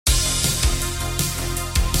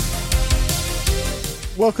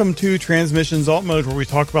Welcome to Transmissions Alt Mode, where we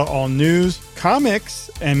talk about all news,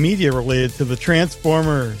 comics, and media related to the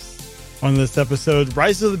Transformers. On this episode,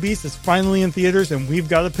 Rise of the Beast is finally in theaters, and we've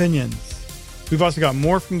got opinions. We've also got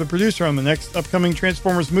more from the producer on the next upcoming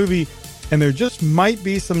Transformers movie, and there just might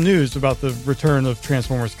be some news about the return of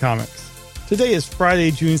Transformers comics. Today is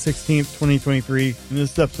Friday, June 16th, 2023, and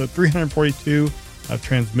this is episode 342 of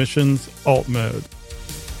Transmissions Alt Mode.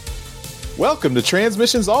 Welcome to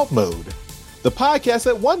Transmissions Alt Mode, the podcast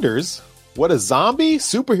that wonders what a zombie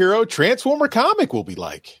superhero Transformer comic will be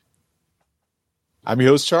like. I'm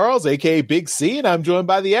your host, Charles, aka Big C, and I'm joined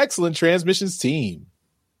by the excellent Transmissions team.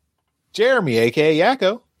 Jeremy, aka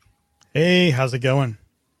Yakko. Hey, how's it going?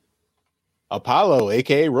 Apollo,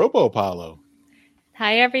 aka Robo Apollo.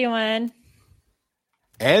 Hi, everyone.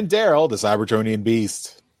 And Daryl, the Cybertronian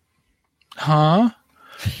Beast. Huh?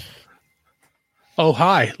 Oh,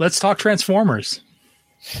 hi. Let's talk Transformers.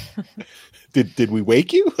 Did we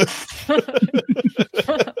wake you?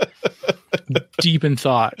 Deep in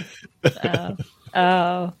thought.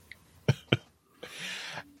 Oh.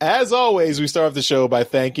 As always, we start off the show by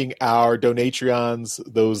thanking our Donatreons,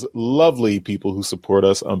 those lovely people who support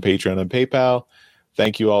us on Patreon and PayPal.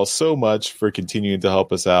 Thank you all so much for continuing to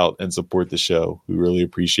help us out and support the show. We really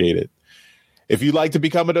appreciate it. If you'd like to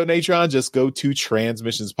become a Donatron, just go to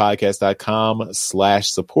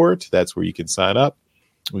transmissionspodcast.com/support. That's where you can sign up.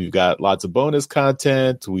 We've got lots of bonus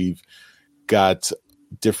content. We've got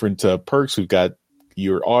different perks.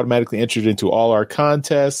 You're automatically entered into all our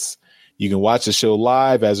contests. You can watch the show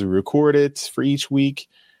live as we record it for each week.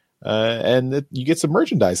 And you get some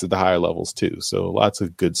merchandise at the higher levels too. So lots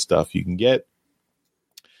of good stuff you can get.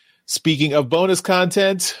 Speaking of bonus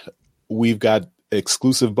content, we've got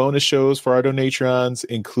exclusive bonus shows for our Donatrons,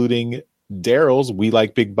 including Daryl's We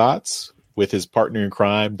Like Big Bots with his partner in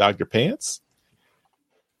crime, Dr. Pants.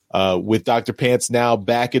 With Dr. Pants now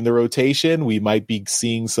back in the rotation, we might be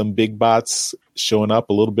seeing some Big Bots showing up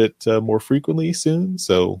a little bit more frequently soon.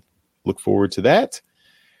 So look forward to that.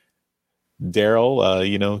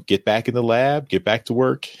 Daryl, get back in the lab, get back to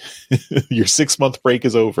work. Your 6-month break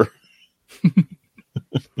is over.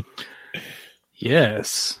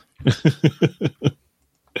 Yes.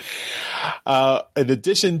 In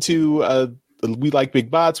addition to We Like Big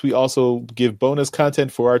Bots, we also give bonus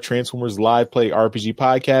content for our Transformers Live Play RPG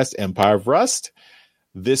podcast, Empire of Rust.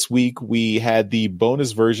 This week, we had the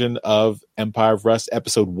bonus version of Empire of Rust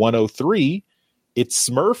episode 103. It's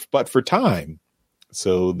Smurf, but for time.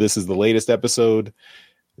 So this is the latest episode.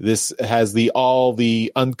 This has all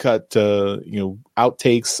the uncut,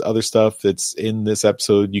 outtakes, other stuff that's in this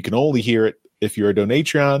episode. You can only hear it if you're a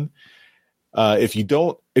Donatron. If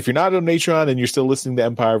you're not a Donatron and you're still listening to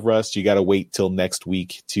Empire of Rust, you got to wait till next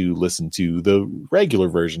week to listen to the regular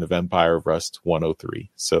version of Empire of Rust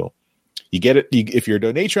 103. So you get it. If you're a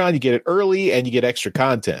Donatron, you get it early and you get extra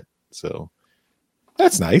content. So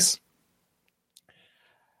that's nice.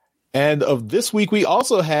 And of this week, we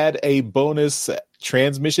also had a bonus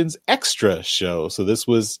Transmissions Extra show. So this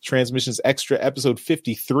was Transmissions Extra episode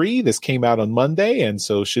 53. This came out on Monday, and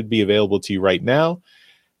so should be available to you right now.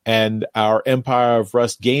 And our Empire of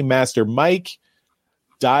Rust Game Master, Mike,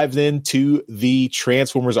 dived into the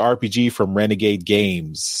Transformers RPG from Renegade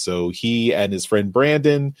Games. So he and his friend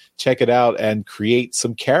Brandon check it out and create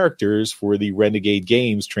some characters for the Renegade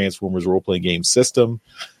Games Transformers role-playing game system.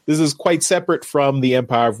 This is quite separate from the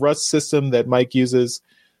Empire of Rust system that Mike uses.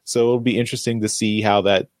 So it'll be interesting to see how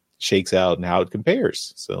that shakes out and how it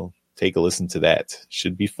compares. So take a listen to that.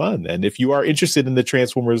 Should be fun. And if you are interested in the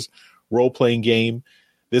Transformers role-playing game,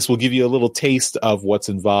 this will give you a little taste of what's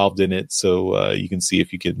involved in it. So you can see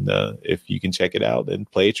if you can check it out and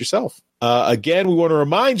play it yourself. Again, we want to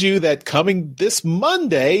remind you that coming this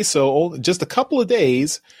Monday, so just a couple of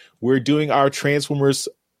days, we're doing our Transformers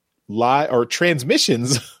live or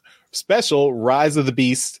Transmissions special Rise of the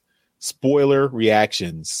Beast spoiler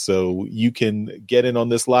reactions. So you can get in on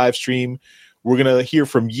this live stream. We're going to hear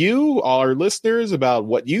from you, all our listeners, about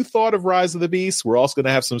what you thought of Rise of the Beast. We're also going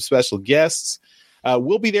to have some special guests.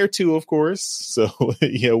 We'll be there too, of course. So,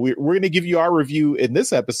 we're going to give you our review in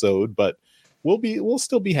this episode, but we'll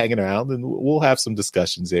still be hanging around and we'll have some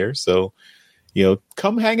discussions there. So,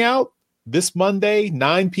 come hang out this Monday,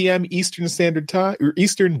 9 p.m. Eastern Standard Time or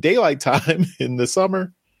Eastern Daylight Time in the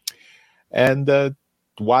summer, and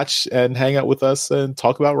watch and hang out with us and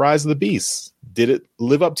talk about Rise of the Beast. Did it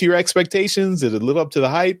live up to your expectations? Did it live up to the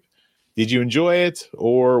hype? Did you enjoy it,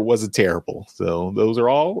 or was it terrible? So those are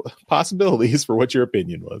all possibilities for what your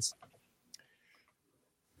opinion was.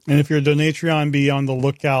 And if you're a Donatron, be on the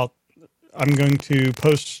lookout. I'm going to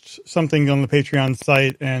post something on the Patreon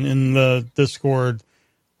site and in the Discord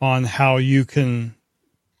on how you can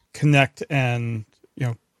connect and,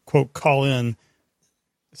 quote, call in.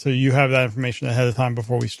 So you have that information ahead of time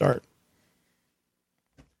before we start.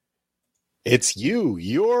 It's you.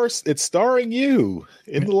 It's starring you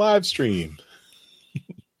in the live stream.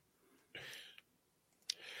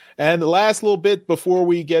 And the last little bit before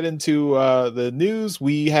we get into the news,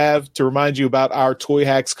 we have to remind you about our Toy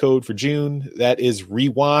Hacks code for June. That is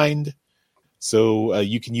REWIND. So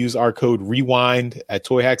you can use our code REWIND at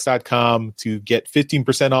toyhacks.com to get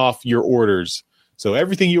 15% off your orders. So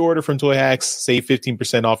everything you order from Toy Hacks, save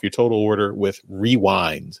 15% off your total order with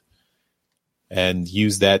REWIND. And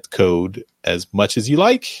use that code as much as you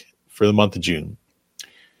like for the month of June.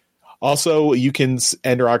 Also, you can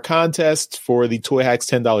enter our contest for the Toy Hacks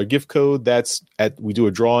 $10 gift code. We do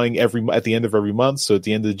a drawing at the end of every month. So at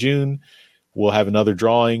the end of June, we'll have another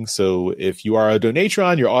drawing. So if you are a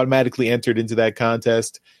Donatron, you're automatically entered into that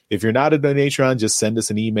contest. If you're not a Donatron, just send us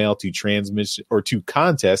an email to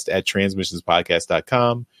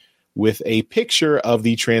contest@transmissionspodcast.com with a picture of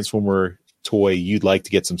the Transformer toy you'd like to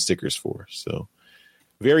get some stickers for. So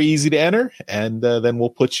very easy to enter, and then we'll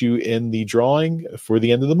put you in the drawing for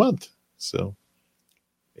the end of the month. So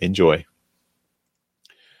enjoy.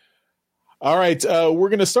 All right, we're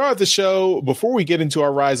going to start the show. Before we get into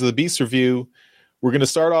our Rise of the Beast review, we're going to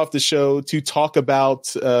start off the show to talk about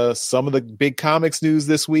some of the big comics news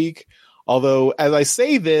this week. Although, as I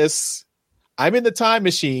say this, I'm in the time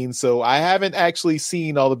machine, so I haven't actually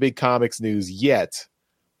seen all the big comics news yet.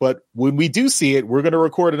 But when we do see it, we're going to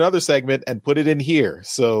record another segment and put it in here.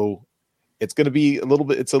 So it's going to be a little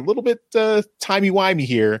bit timey-wimey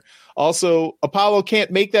here. Also, Apollo can't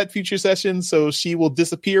make that future session, so she will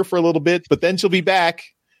disappear for a little bit, but then she'll be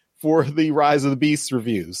back for the Rise of the Beast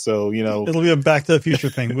review. So, it'll be a Back to the Future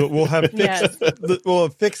thing. We'll have fixed, we'll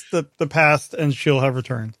have fixed the past, and she'll have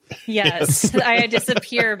returned. Yes. I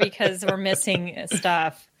disappear because we're missing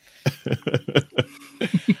stuff.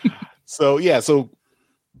 So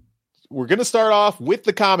we're going to start off with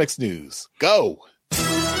the comics news. Go.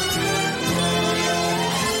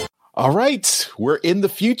 All right. We're in the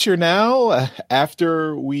future now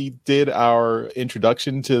after we did our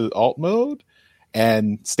introduction to alt mode.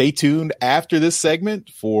 And stay tuned after this segment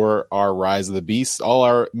for our Rise of the Beast, all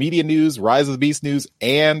our media news, Rise of the Beast news,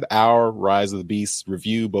 and our Rise of the Beast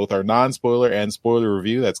review, both our non-spoiler and spoiler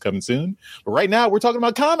review. That's coming soon. But right now we're talking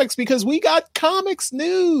about comics because we got comics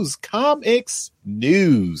news.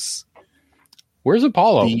 Where's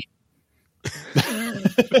Apollo?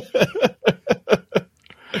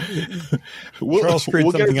 Charles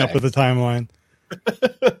screwed something up with the timeline.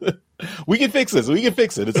 We can fix this.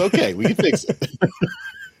 It's okay. We can fix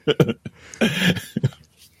it.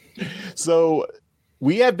 So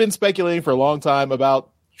we have been speculating for a long time about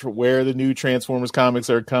where the new Transformers comics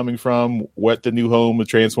are coming from, what the new home of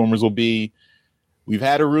Transformers will be. We've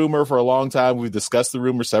had a rumor for a long time. We've discussed the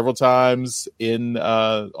rumor several times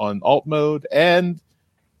on alt mode. And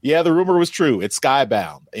yeah, the rumor was true. It's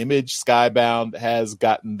Skybound. Image Skybound has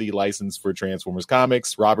gotten the license for Transformers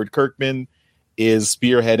comics. Robert Kirkman is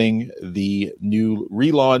spearheading the new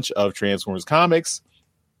relaunch of Transformers comics.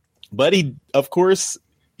 But he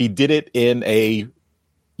did it in a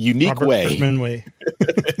unique way.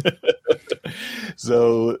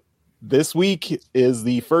 So this week is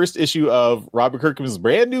the first issue of Robert Kirkman's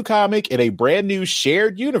brand new comic in a brand new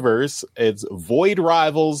shared universe. It's Void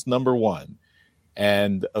Rivals #1.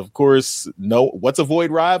 And of course, what's a Void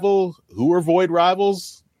Rival? Who are Void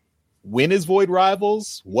Rivals? When is Void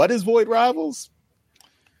Rivals? What is Void Rivals?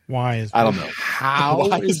 Why is I don't know.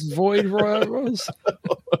 How is Void Rivals?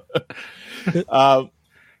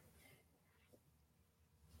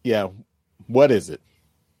 Yeah. What is it?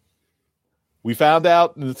 We found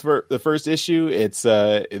out in the first issue. It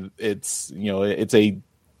seems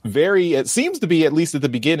to be, at least at the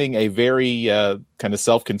beginning, a very kind of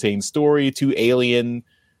self-contained story. Two alien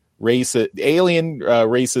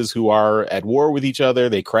races who are at war with each other.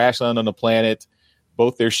 They crash land on a planet.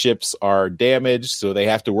 Both their ships are damaged, so they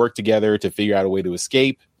have to work together to figure out a way to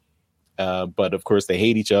escape. But of course, they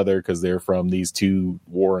hate each other because they're from these two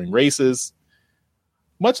warring races.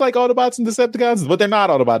 Much like Autobots and Decepticons, but they're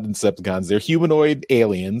not Autobots and Decepticons. They're humanoid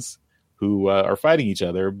aliens who are fighting each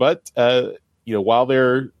other. But while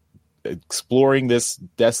they're exploring this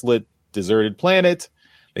desolate, deserted planet,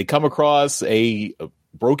 they come across a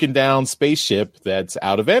broken down spaceship that's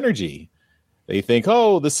out of energy. They think,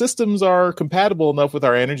 the systems are compatible enough with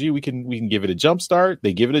our energy. We can give it a jump start.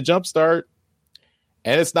 They give it a jump start,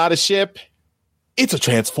 and it's not a ship. It's a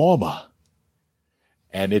transformer.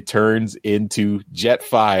 And it turns into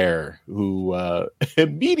Jetfire, who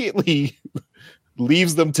immediately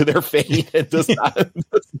leaves them to their fate and does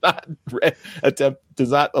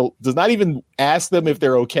not even ask them if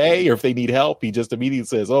they're okay or if they need help. He just immediately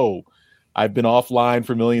says, "Oh, I've been offline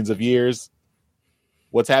for millions of years.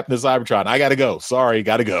 What's happened to Cybertron? I gotta go. Sorry,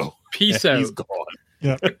 gotta go. Peace And out." He's gone.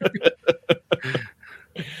 Yeah.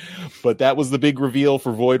 But that was the big reveal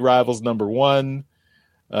for Void Rivals #1.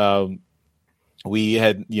 We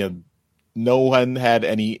had, no one had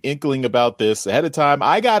any inkling about this ahead of time.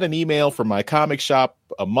 I got an email from my comic shop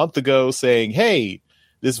a month ago saying, "Hey,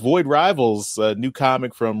 this Void Rivals new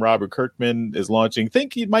comic from Robert Kirkman is launching.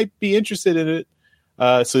 Think you might be interested in it.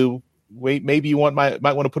 So wait, maybe you might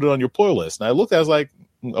want to put it on your pull list." And I looked, I was like,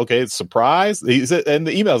 "Okay, it's a surprise." He said, and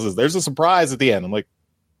the email says, "There's a surprise at the end." I'm like,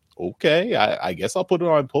 "Okay, I guess I'll put it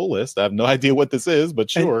on pull list. I have no idea what this is, but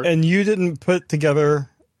sure." And you didn't put together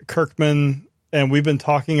Kirkman, and we've been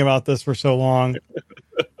talking about this for so long.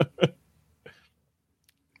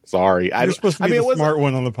 Sorry, You're supposed to be the smart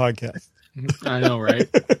one on the podcast. I know, right?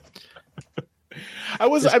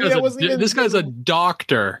 This guy's a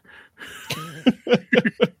doctor.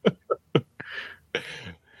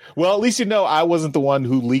 Well, at least I wasn't the one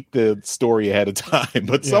who leaked the story ahead of time,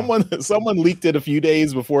 but someone leaked it a few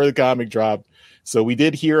days before the comic dropped. So we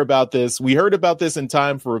did hear about this. We heard about this in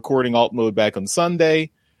time for recording Alt Mode back on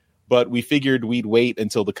Sunday, but we figured we'd wait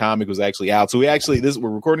until the comic was actually out. So we're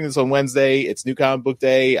recording this on Wednesday. It's New Comic Book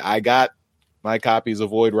Day. I got my copies of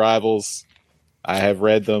Void Rivals. I have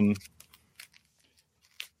read them.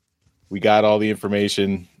 We got all the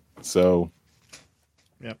information. So,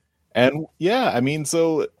 yep. And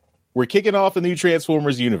so we're kicking off a new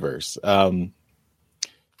Transformers universe.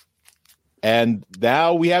 And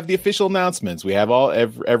now we have the official announcements. We have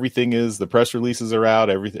everything is, the press releases are out.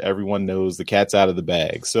 Everyone knows the cat's out of the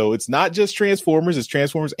bag. So it's not just Transformers, it's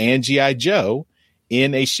Transformers and G.I. Joe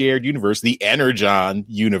in a shared universe, the Energon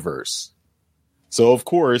universe. So of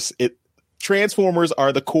course, Transformers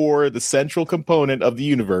are the central component of the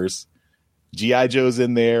universe. G.I. Joe's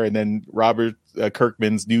in there, and then Robert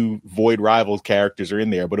Kirkman's new Void Rivals characters are in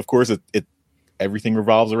there. But of course, everything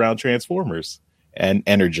revolves around Transformers and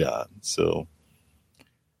Energon. So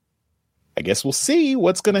I guess we'll see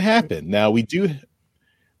what's going to happen. Now we do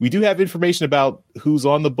have information about who's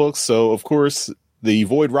on the books. So of course, the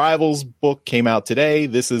Void Rivals book came out today.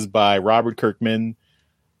 This is by Robert Kirkman,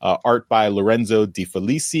 art by Lorenzo De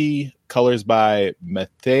Felici, colors by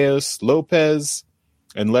Mateus Lopez,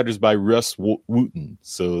 and letters by Russ Wooten.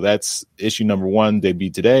 So that's issue #1,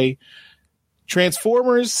 debuted today.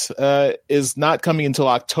 Transformers is not coming until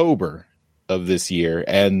October of this year,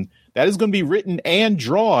 and that is going to be written and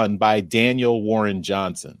drawn by Daniel Warren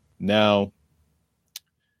Johnson. Now,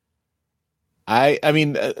 he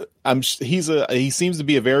seems to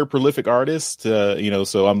be a very prolific artist, so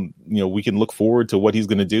we can look forward to what he's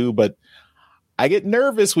going to do, but I get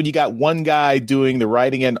nervous when you got one guy doing the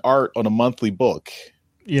writing and art on a monthly book.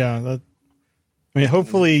 Yeah,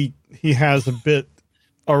 hopefully he has a bit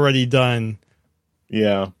already done.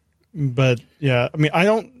 Yeah, but yeah, I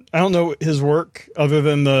don't know his work other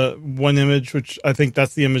than the one image, which I think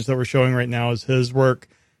that's the image that we're showing right now is his work.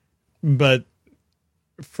 But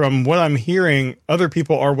from what I'm hearing, other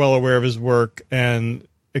people are well aware of his work and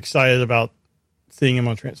excited about seeing him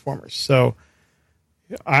on Transformers. So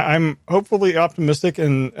I'm hopefully optimistic.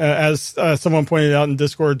 And as someone pointed out in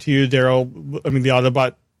Discord to you, Daryl, the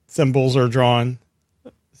Autobot symbols are drawn.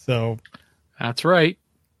 So that's right.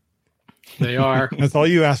 They are. That's all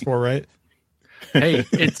you asked for, right? Hey,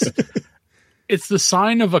 it's the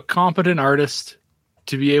sign of a competent artist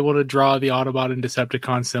to be able to draw the Autobot and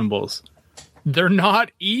Decepticon symbols. They're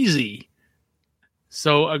not easy.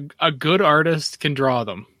 So a good artist can draw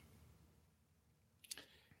them.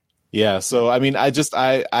 Yeah, so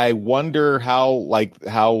I wonder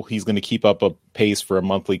how he's going to keep up a pace for a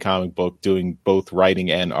monthly comic book doing both writing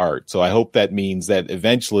and art. So I hope that means that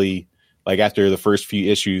eventually, like after the first few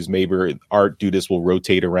issues, maybe Art Dudas will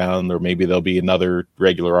rotate around, or maybe there'll be another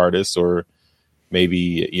regular artist, or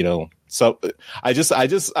maybe So I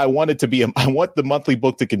want it to be I want the monthly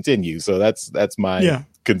book to continue. So that's my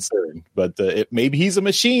concern. But maybe he's a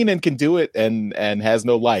machine and can do it and has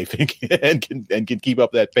no life and can keep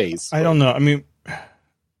up that pace. I don't know.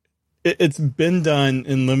 It's been done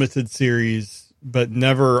in limited series, but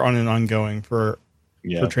never on an ongoing for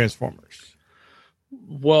Transformers.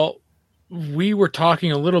 Well, we were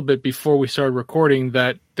talking a little bit before we started recording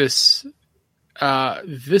that this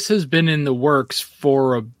has been in the works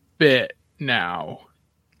for a bit now,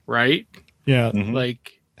 right? Yeah. Mm-hmm.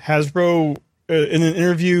 Like Hasbro, in an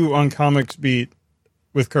interview on Comics Beat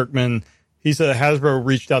with Kirkman, he said Hasbro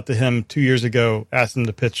reached out to him 2 years ago, asked him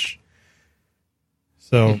to pitch.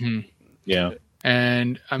 So, yeah.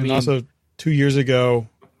 And and also 2 years ago,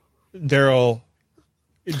 Daryl,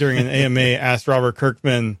 during an AMA, asked Robert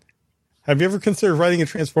Kirkman, have you ever considered writing a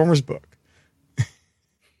Transformers book?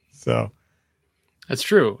 So that's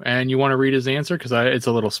true. And you want to read his answer? Because it's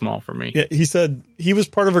a little small for me. yeah, he said he was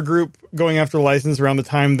part of a group going after a license around the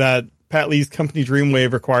time that Pat Lee's company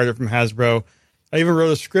Dreamwave acquired it from Hasbro. I even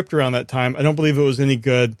wrote a script around that time. I don't believe it was any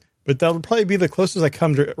good, but that'll probably be the closest I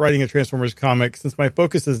come to writing a Transformers comic, since my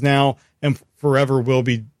focus is now and forever will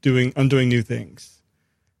be undoing new things.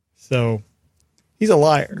 So he's a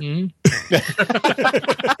liar. Mm-hmm.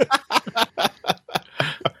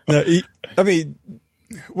 No, I mean,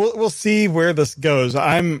 we'll see where this goes.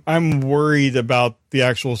 I'm worried about the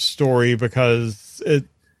actual story because it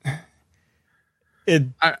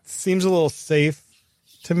seems a little safe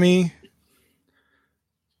to me.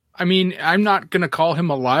 I mean, I'm not going to call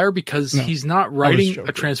him a liar because he's not writing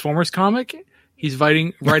a Transformers comic. He's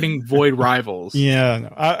writing Void Rivals. Yeah,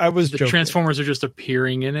 no, I was joking. Transformers are just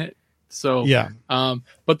appearing in it. So yeah.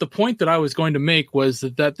 But the point that I was going to make was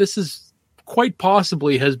that this is quite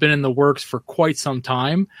possibly has been in the works for quite some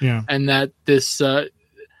time. Yeah. And that this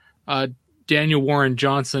Daniel Warren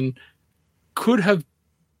Johnson could have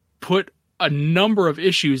put a number of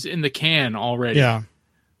issues in the can already. Yeah.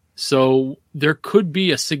 So there could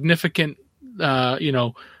be a significant,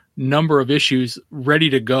 number of issues ready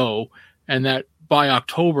to go, and that by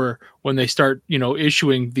October, when they start,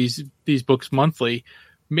 issuing these books monthly,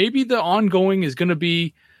 maybe the ongoing is going to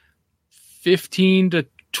be 15 to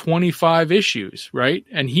 25 issues, right?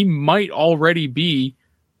 And he might already be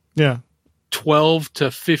 12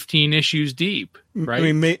 to 15 issues deep, right?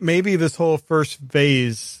 I mean, maybe this whole first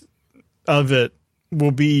phase of it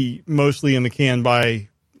will be mostly in the can by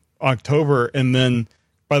October, and then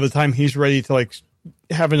by the time he's ready to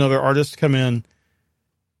have another artist come in,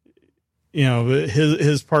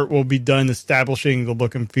 his part will be done establishing the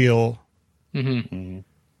look and feel. Mm-hmm. Mm-hmm.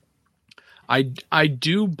 I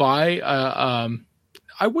do buy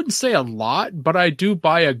I wouldn't say a lot, but I do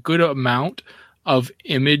buy a good amount of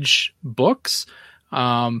Image books.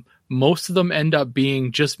 Most of them end up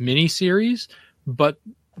being just miniseries, but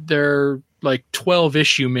they're like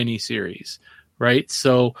 12-issue miniseries, right?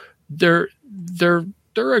 So they're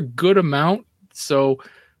a good amount. So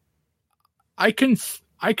I can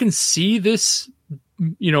see this,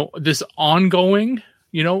 this ongoing,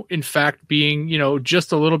 in fact being,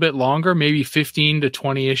 just a little bit longer, maybe 15 to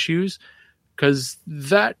 20 issues, because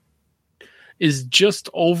that is just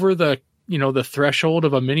over the threshold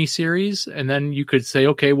of a miniseries. And then you could say,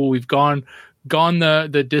 okay, well, we've gone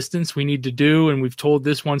the distance we need to do, and we've told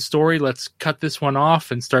this one story. Let's cut this one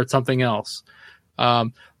off and start something else.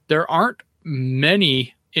 There aren't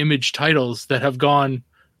many Image titles that have gone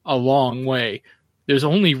a long way. There's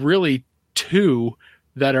only really two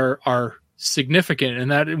that are significant,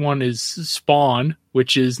 and that one is Spawn,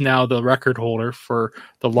 which is now the record holder for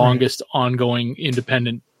the longest ongoing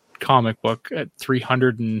independent comic book at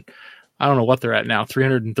 300 and I don't know what they're at now,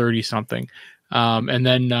 330 something. And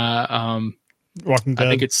then Walking Dead. I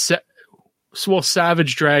think it's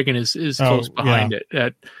Savage Dragon is close behind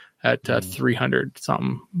it at 300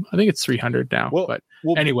 something. I think it's 300 now. But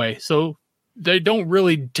anyway, so they don't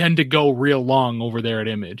really tend to go real long over there at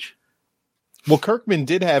Image. Well, Kirkman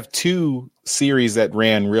did have two series that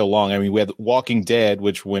ran real long. I mean, we had Walking Dead,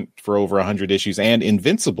 which went for over 100 issues, and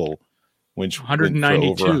Invincible, which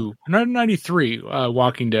 192, 193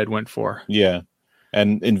 Walking Dead went for. Yeah.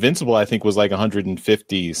 And Invincible, I think, was like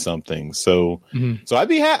 150 something. So, so I'd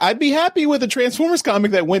be happy with a Transformers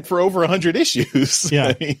comic that went for over 100 issues.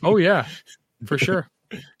 Yeah. Oh yeah, for sure.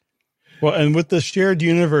 Well, and with the shared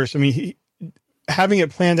universe, I mean, having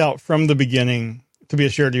it planned out from the beginning to be a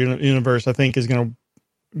shared universe, I think is going to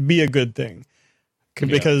be a good thing,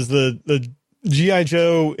 because the G.I.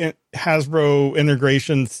 Joe Hasbro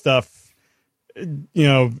integration stuff, in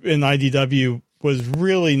IDW was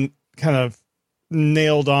really kind of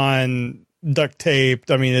nailed on, duct taped.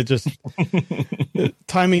 I mean, it just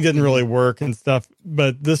timing didn't really work and stuff.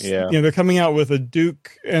 But this, they're coming out with a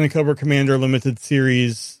Duke and a Cobra Commander limited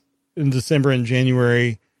series in December and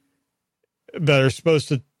January that are supposed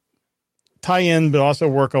to tie in, but also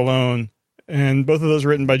work alone. And both of those are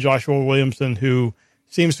written by Joshua Williamson, who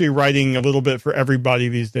seems to be writing a little bit for everybody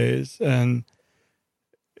these days. And,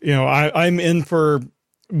 I'm in for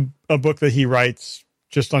a book that he writes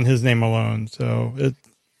just on his name alone. So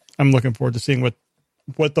I'm looking forward to seeing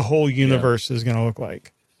what the whole universe is going to look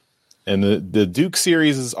like. And the Duke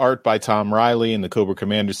series is art by Tom Riley, and the Cobra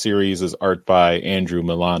Commander series is art by Andrew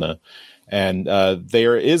Milana. And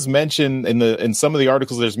there is mention in some of the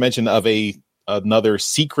articles. There's mention of another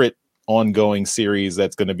secret ongoing series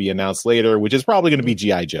that's going to be announced later, which is probably going to be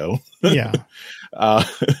G.I. Joe. Yeah.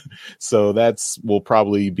 So will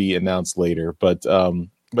probably be announced later. But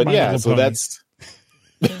yeah, so Pony. that's.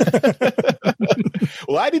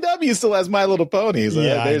 Well, IDW still has My Little Pony. So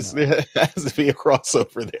there has to be a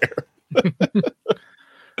crossover there.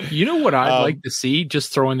 You know what I'd like to see?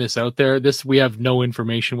 Just throwing this out there. We have no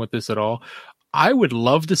information with this at all. I would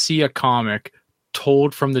love to see a comic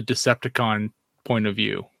told from the Decepticon point of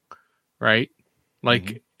view, right?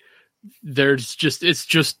 Like, it's just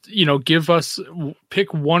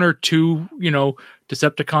pick one or two,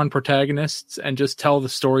 Decepticon protagonists and just tell the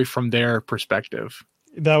story from their perspective.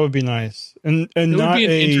 That would be nice, and not be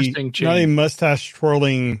an interesting not change. a mustache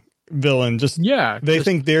twirling villain. They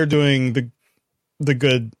think they're doing the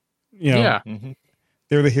good. They're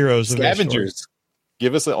the heroes. Scavengers,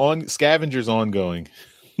 give us Scavengers ongoing.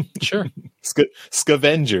 Sure,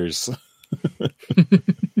 Scavengers.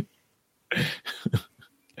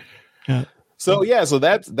 Yeah. So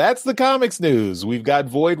that's the comics news. We've got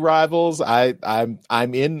Void Rivals. I'm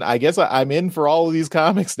in. I guess I'm in for all of these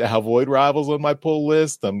comics now. Void Rivals on my pull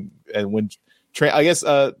list. And when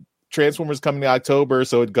Transformers coming in October,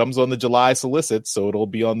 so it comes on the July solicits. So it'll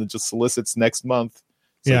be on the solicits next month.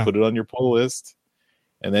 So put it on your pull list.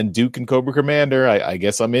 And then Duke and Cobra Commander. I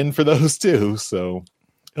guess I'm in for those too. So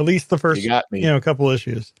at least the first, you got me. Couple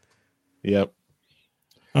issues. Yep.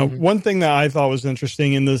 One thing that I thought was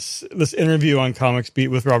interesting in this interview on Comics Beat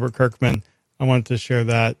with Robert Kirkman, I wanted to share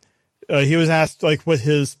that. He was asked what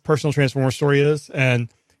his personal Transformer story is, and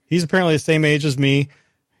he's apparently the same age as me.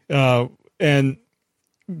 And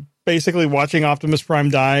basically watching Optimus Prime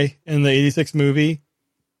die in the 86 movie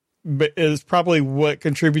is probably what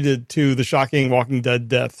contributed to the shocking Walking Dead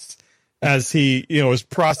deaths as he, was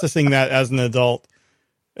processing that as an adult.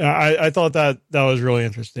 I thought that was really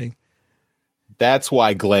interesting. That's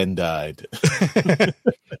why Glenn died.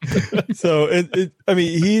 So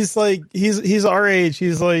he's our age.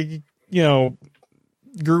 He's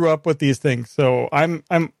grew up with these things. So I'm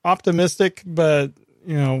optimistic, but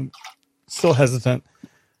still hesitant.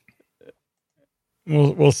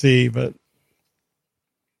 We'll see, but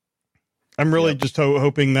I'm really just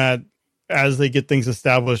hoping that as they get things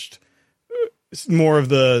established, more of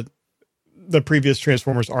the previous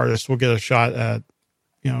Transformers artists will get a shot at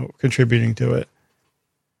contributing to it.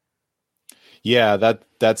 Yeah,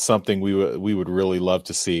 that's something we would really love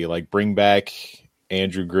to see. Like, bring back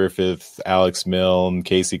Andrew Griffith, Alex Milne,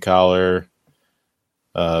 Casey Collar,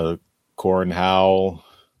 Corin Howell,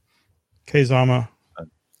 Kazama.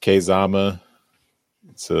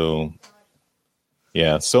 So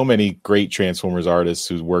yeah, so many great Transformers artists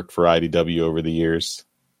who's worked for IDW over the years.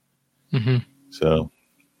 Mm-hmm. So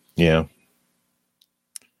yeah.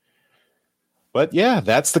 But yeah,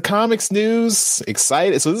 that's the comics news.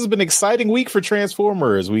 Excited. So this has been an exciting week for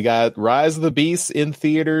Transformers. We got Rise of the Beasts in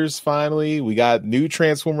theaters finally. We got new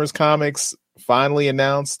Transformers comics finally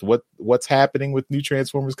announced. What's happening with new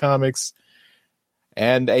Transformers comics,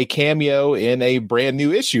 and a cameo in a brand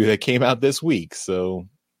new issue that came out this week. So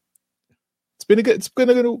it's been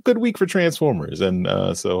a good week for Transformers, and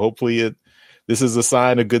so hopefully this is a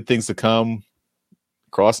sign of good things to come.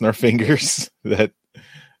 Crossing our fingers that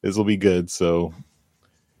this will be good. So,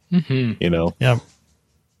 Yeah.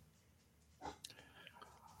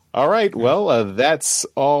 All right. Well, that's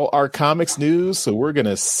all our comics news. So we're going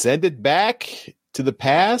to send it back to the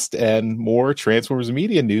past and more Transformers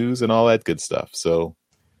media news and all that good stuff. So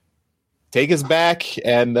take us back,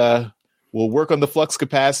 and we'll work on the flux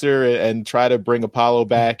capacitor and try to bring Apollo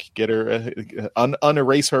back, get her,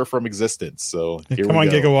 unerase her from existence. So here come on,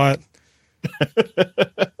 go. Gigawatt.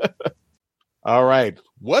 All right.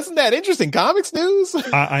 Wasn't that interesting comics news?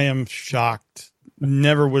 I am shocked.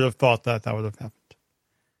 Never would have thought that would have happened.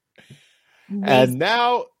 And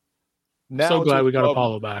now so glad we got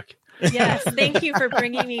Apollo back. Yes, thank you for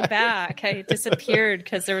bringing me back. I disappeared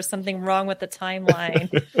because there was something wrong with the timeline.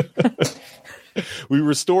 We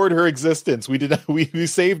restored her existence. We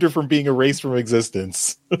saved her from being erased from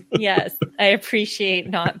existence. Yes, I appreciate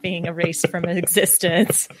not being erased from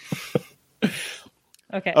existence.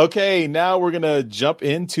 Okay, now we're going to jump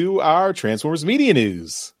into our Transformers media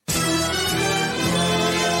news.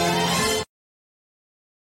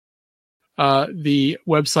 The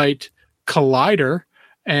website Collider,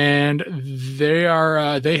 and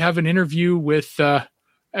they have an interview with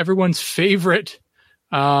everyone's favorite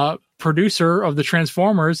producer of the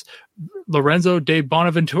Transformers, Lorenzo de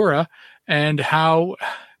Bonaventura, and how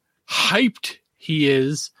hyped he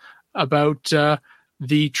is about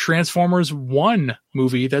the Transformers 1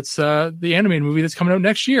 movie. That's the animated movie that's coming out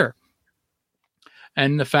next year.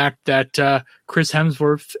 and the fact that Chris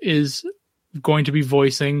Hemsworth is going to be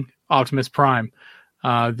voicing Optimus Prime.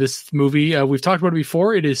 This movie, we've talked about it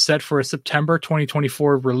before. It is set for a September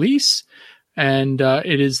 2024 release, and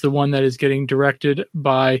it is the one that is getting directed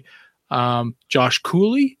by Josh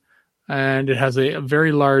Cooley, and it has a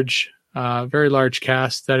very large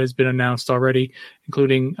cast that has been announced already,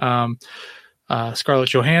 including Scarlett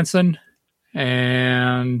Johansson,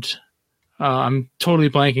 and I'm totally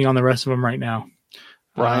blanking on the rest of them right now.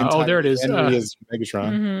 There it is. Henry is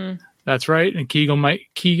Megatron. Mm-hmm. That's right. And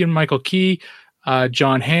Keegan-Michael Key,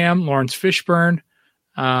 John Hamm, Lawrence Fishburne.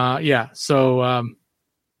 So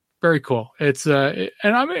very cool. It's and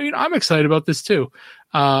I'm excited about this too.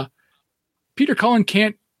 Peter Cullen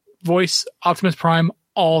can't voice Optimus Prime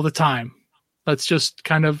all the time. Let's just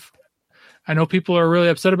kind of, I know people are really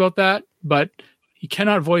upset about that, but he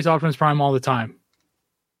cannot voice Optimus Prime all the time.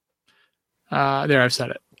 There, I've said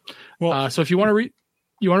it. Well, so if you want to read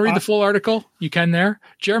the full article, you can there.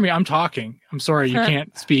 Jeremy, I'm talking. I'm sorry, you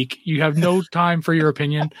can't speak. You have no time for your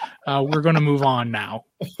opinion. We're going to move on now.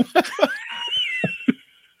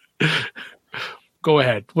 Go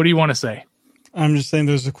ahead. What do you want to say? I'm just saying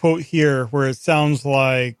there's a quote here where it sounds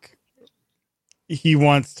like he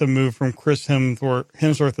wants to move from Chris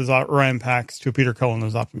Hemsworth as Ryan Pax to Peter Cullen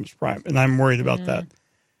as Optimus Prime, and I'm worried about that.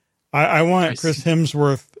 I want Chris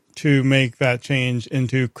Hemsworth to make that change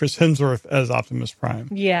into Chris Hemsworth as Optimus Prime.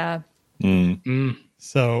 Yeah.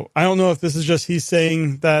 So I don't know if this is just he's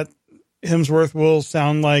saying that Hemsworth will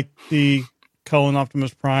sound like the Cullen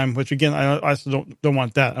Optimus Prime, which again, I also don't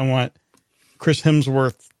want that. I want Chris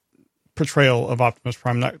Hemsworth portrayal of Optimus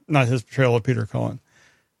Prime, not his portrayal of Peter Cullen.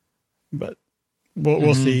 But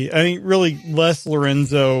we'll see. I mean, really, Les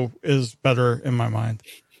Lorenzo is better in my mind.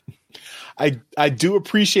 I do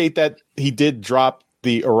appreciate that he did drop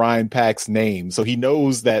the Orion Pax name, so he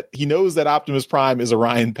knows that Optimus Prime is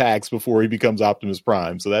Orion Pax before he becomes Optimus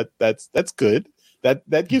Prime. So that's good.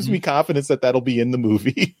 That gives me confidence that that'll be in the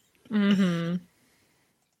movie.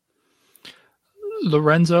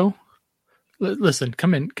 Lorenzo, listen,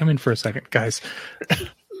 come in for a second, guys.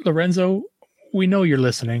 Lorenzo, we know you're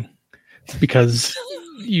listening because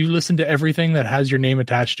you listen to everything that has your name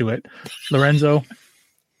attached to it. Lorenzo,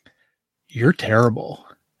 you're terrible.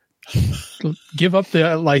 Give up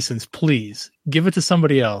the license, please. Give it to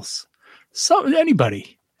somebody else.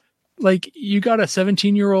 Anybody. Like, you got a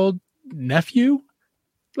 17-year-old nephew?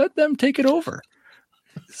 Let them take it over.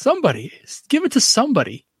 Somebody. Give it to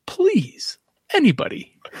somebody. Please.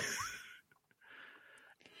 Anybody.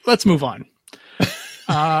 Let's move on.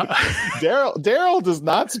 Daryl does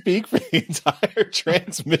not speak for the entire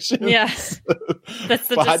transmission. Yes. That's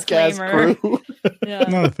the podcast disclaimer. Crew. Yeah.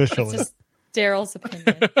 Not officially. It's just Daryl's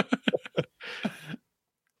opinion.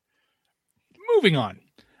 Moving on.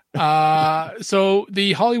 So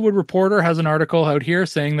the Hollywood Reporter has an article out here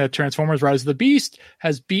saying that Transformers Rise of the Beast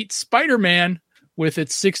has beat Spider-Man with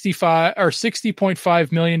its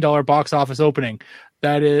 $60.5 million box office opening.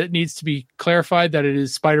 That it needs to be clarified that it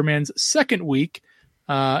is Spider-Man's second week,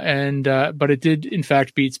 but it did in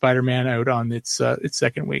fact beat Spider-Man out on its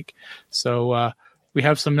second week. So we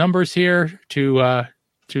have some numbers here to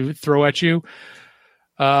throw at you.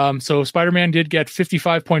 So Spider-Man did get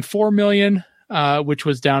 $55.4 million, which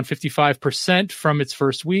was down 55% from its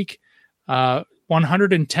first week.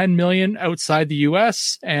 $110 million outside the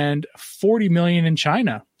US and $40 million in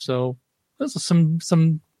China. So those are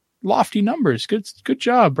some lofty numbers. Good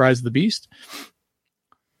job, Rise of the Beast.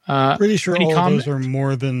 Pretty sure all of those are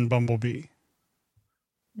more than Bumblebee.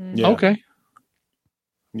 Yeah. Okay.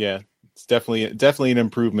 Yeah, it's definitely an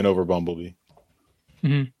improvement over Bumblebee.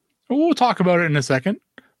 We'll talk about it in a second,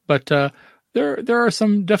 but there are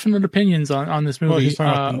some definite opinions on this movie. Well, he's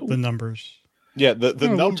talking about the numbers. Yeah, the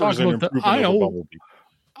numbers are an improvement over Bumblebee.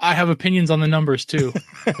 I have opinions on the numbers too.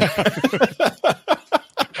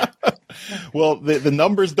 Well, the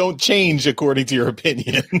numbers don't change according to your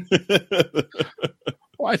opinion.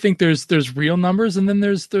 Well, I think there's real numbers, and then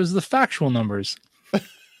there's the factual numbers.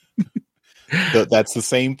 That's the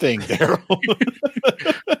same thing, Daryl.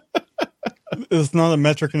 It's not a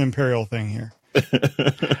metric and imperial thing here.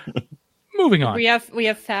 Moving on. We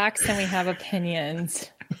have facts and we have opinions.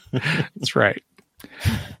 That's right.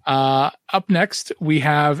 Up next, we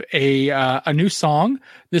have a new song.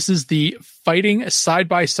 This is the Fighting Side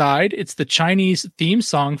by Side. It's the Chinese theme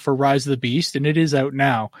song for Rise of the Beast, and it is out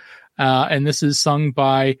now. And this is sung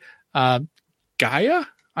by Gaia.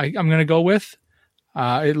 I'm going to go with.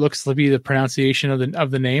 It looks to be the pronunciation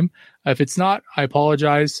of the name. If it's not, I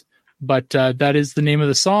apologize. But that is the name of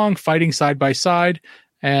the song, Fighting Side by Side.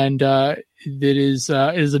 And it is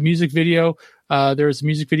a music video There's a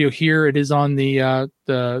music video here. It is on the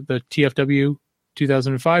TFW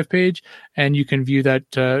 2005 page, and you can view that.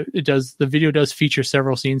 The video does feature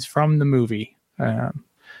several scenes from the movie.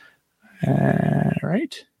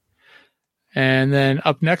 Right. And then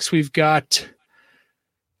up next, we've got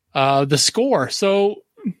the score. So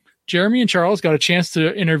Jeremy and Charles got a chance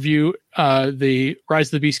to interview the Rise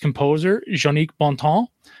of the Beast composer, Jean-Nic Bontemps,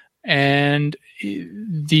 and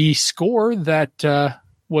the score that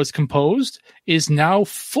was composed is now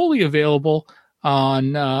fully available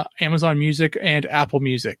on Amazon Music and Apple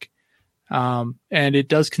Music. And it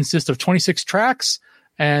does consist of 26 tracks,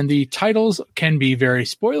 and the titles can be very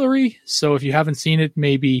spoilery. So if you haven't seen it,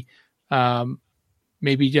 maybe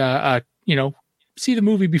see the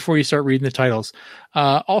movie before you start reading the titles.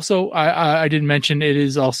 Also, I didn't mention it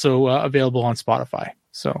is also available on Spotify.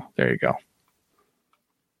 So there you go.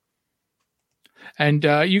 And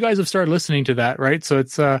you guys have started listening to that, right? So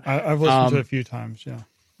it's I've listened to it a few times. Yeah.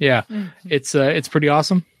 Yeah. Mm-hmm. It's pretty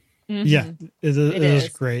awesome. Mm-hmm. Yeah, it is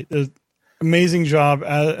great. Amazing job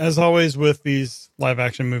as always with these live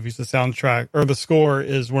action movies. The soundtrack or the score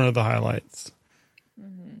is one of the highlights.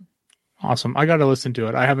 Awesome. I got to listen to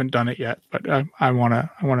it. I haven't done it yet, but I want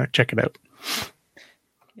to check it out.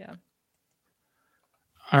 Yeah.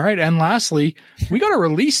 All right. And lastly, we got a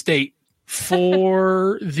release date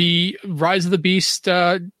for the Rise of the Beast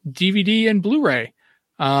DVD and Blu-ray.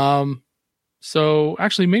 So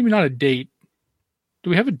actually, maybe not a date.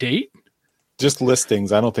 Do we have a date? Just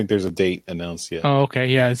listings. I don't think there's a date announced yet. Oh, okay.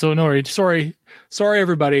 Yeah. So no worries. Sorry,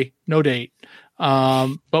 everybody. No date.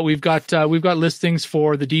 But we've got listings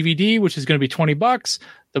for the DVD, which is going to be $20.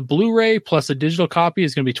 The Blu-ray plus a digital copy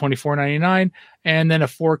is going to be $24.99, and then a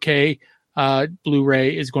 4K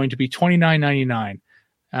Blu-ray is going to be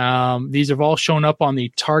 $29.99. These have all shown up on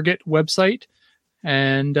the Target website,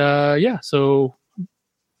 and so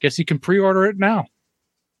guess you can pre-order it now.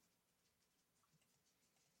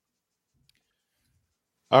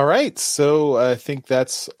 All right, so I think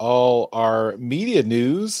that's all our media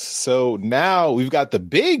news. So now we've got the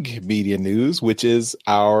big media news, which is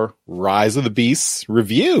our Rise of the Beasts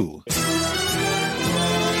review.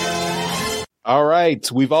 All right,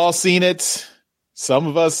 we've all seen it. Some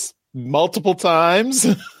of us multiple times.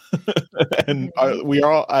 And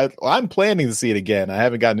I'm planning to see it again. I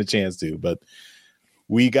haven't gotten a chance to, but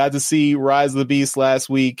we got to see Rise of the Beasts last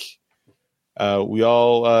week. We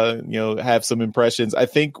all, have some impressions. I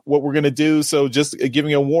think what we're going to do, so just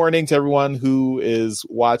giving a warning to everyone who is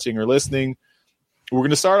watching or listening, we're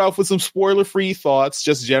going to start off with some spoiler-free thoughts,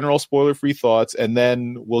 just general spoiler-free thoughts, and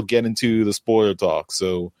then we'll get into the spoiler talk.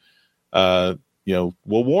 So, we'll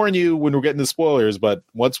warn you when we're getting the spoilers, but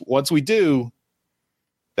once we do,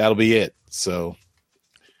 that'll be it. So,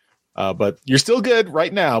 but you're still good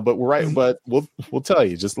right now, but but we'll tell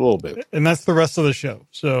you just a little bit. And that's the rest of the show.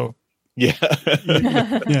 So, yeah.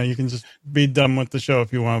 You can just be done with the show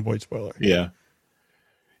if you want to avoid spoilers. Yeah.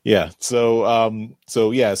 So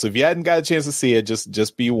if you hadn't got a chance to see it,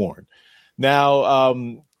 just be warned. Now,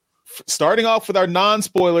 starting off with our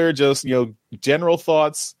non-spoiler, just general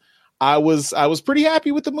thoughts. I was pretty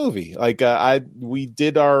happy with the movie. Like we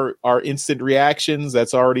did our instant reactions.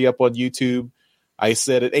 That's already up on YouTube. I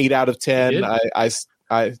said it 8 out of 10. I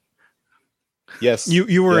yes.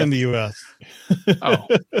 You were in the US. Oh.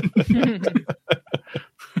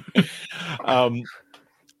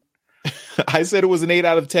 I said it was an 8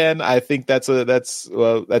 out of 10. I think that's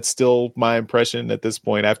still my impression at this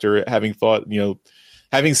point after having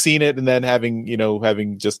having seen it and then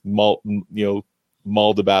having just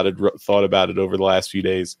mulled about it, thought about it over the last few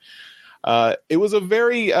days. It was a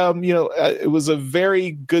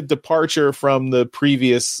very good departure from the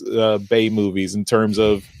previous Bay movies in terms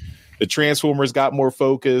of the Transformers got more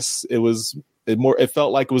focus. It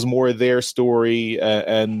felt like it was more their story,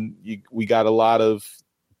 and we got a lot of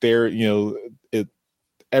their,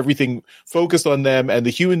 everything focused on them, and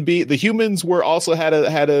the humans were also had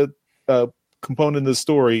a component in the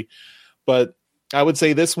story, but I would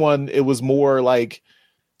say this one, it was more like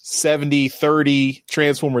 70-30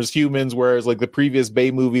 Transformers humans, whereas like the previous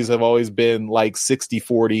Bay movies have always been like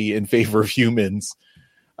 60-40 in favor of humans.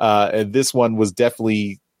 And this one was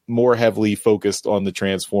definitely more heavily focused on the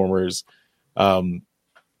Transformers.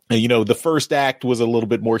 The first act was a little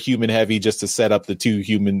bit more human heavy just to set up the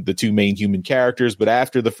two main human characters. But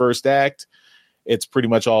after the first act, it's pretty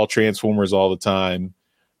much all Transformers all the time.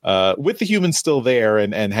 With the humans still there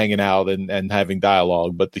and hanging out and having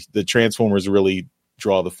dialogue, but the Transformers really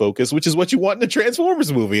draw the focus, which is what you want in a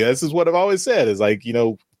Transformers movie. This is what I've always said is like,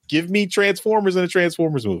 give me Transformers in a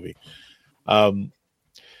Transformers movie.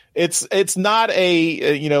 It's not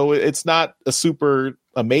a super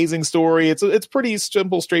amazing story. It's pretty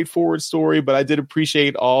simple, straightforward story, but I did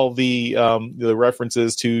appreciate all the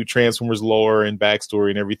references to Transformers lore and backstory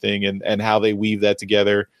and everything, and how they weave that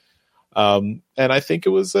together. And I think it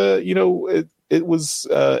was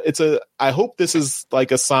I hope this is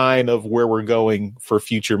like a sign of where we're going for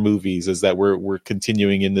future movies, is that we're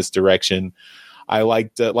continuing in this direction. I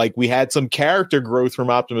liked like we had some character growth from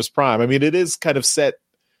Optimus Prime. I mean, it is kind of set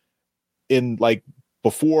in like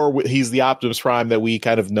before he's the Optimus Prime that we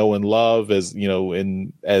kind of know and love, as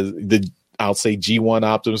I'll say G1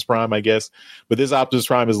 Optimus Prime, I guess. But this Optimus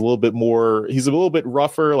Prime is a little bit more, he's a little bit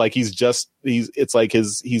rougher. Like he's just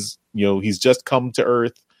come to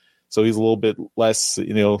Earth. So he's a little bit less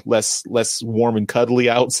warm and cuddly,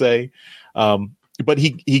 I would say. But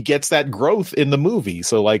he gets that growth in the movie.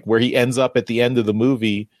 So like where he ends up at the end of the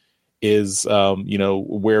movie is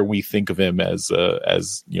where we think of him as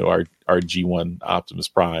our G1 Optimus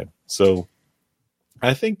Prime. So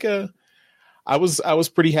I think I was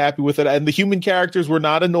pretty happy with it, and the human characters were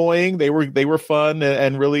not annoying. They were fun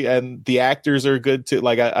and really, and the actors are good too.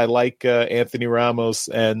 Like I like Anthony Ramos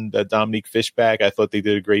and Dominique Fishback. I thought they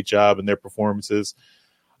did a great job in their performances.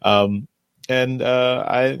 I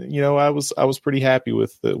was pretty happy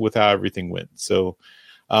with how everything went. So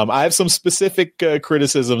I have some specific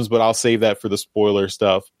criticisms, but I'll save that for the spoiler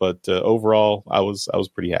stuff. But overall, I was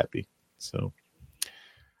pretty happy. So,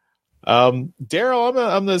 Daryl,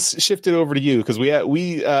 I'm gonna shift it over to you, because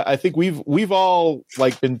I think we've all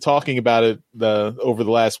like been talking about it over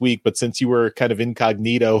the last week. But since you were kind of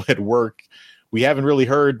incognito at work, we haven't really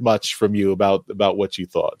heard much from you about what you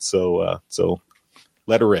thought. So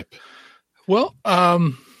let her rip. Well,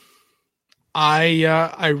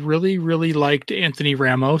 I really, really liked Anthony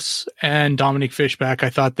Ramos and Dominique Fishback. I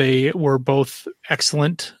thought they were both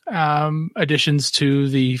excellent additions to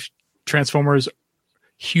the Transformers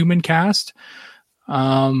human cast.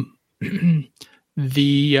 What can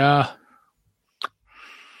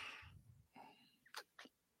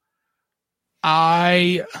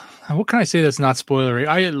I say that's not spoilery?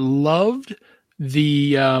 I loved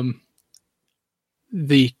the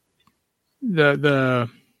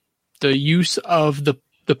use of the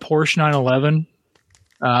Porsche 911,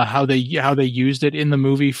 how they used it in the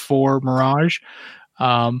movie for Mirage.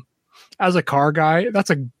 As a car guy,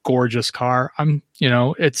 that's a gorgeous car.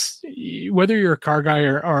 It's whether you're a car guy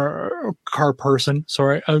or a car person.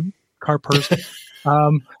 Sorry, a car person.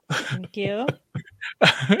 Thank you.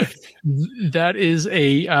 That is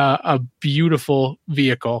a beautiful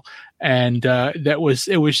vehicle, and it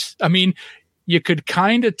was. I mean, you could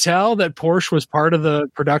kind of tell that Porsche was part of the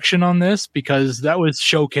production on this, because that was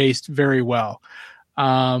showcased very well.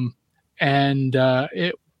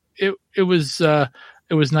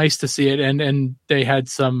 It was nice to see it, and they had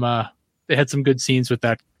some good scenes with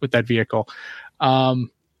that vehicle.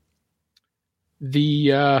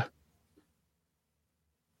 The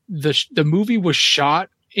movie was shot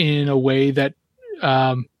in a way that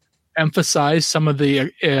emphasized some of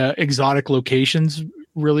the exotic locations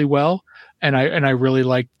really well, and I really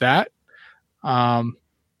liked that. What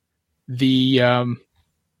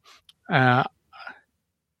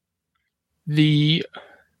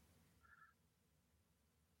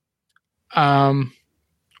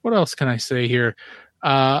else can I say here?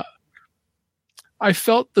 I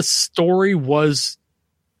felt the story was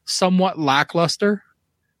somewhat lackluster,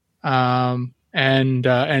 and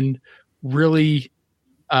really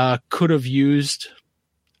could have used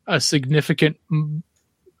a significant.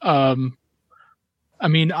 I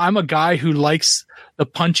mean, I'm a guy who likes the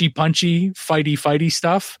punchy, fighty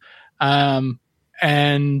stuff, and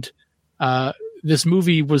this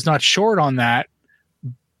movie was not short on that,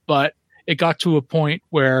 but it got to a point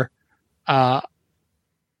where I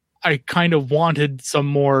kind of wanted some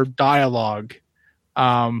more dialogue.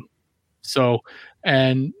 So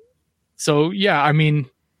yeah, I mean,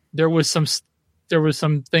 there was some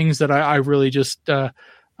things that I really just felt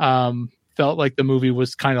like the movie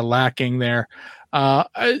was kind of lacking there.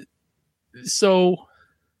 So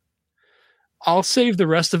I'll save the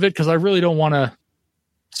rest of it, because I really don't want to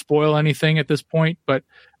spoil anything at this point, but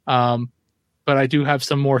I do have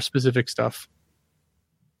some more specific stuff.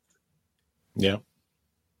 Yeah.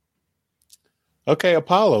 Okay,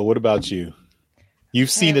 Apollo, what about you? You've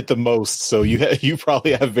seen it the most, so you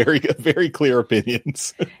probably have very clear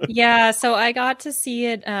opinions. Yeah, so I got to see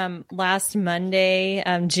it last Monday,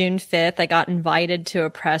 June 5th. I got invited to a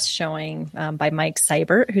press showing by Mike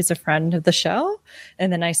Seibert, who's a friend of the show.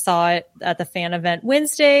 And then I saw it at the fan event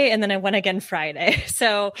Wednesday, and then I went again Friday.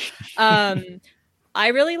 So I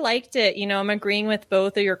really liked it. I'm agreeing with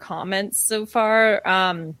both of your comments so far.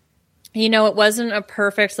 it wasn't a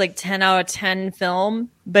perfect 10 out of 10 film,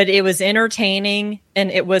 but it was entertaining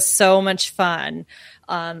and it was so much fun.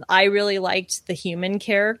 I really liked the human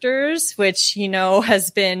characters, which,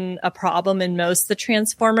 has been a problem in most of the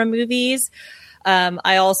Transformer movies.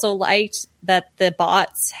 I also liked that the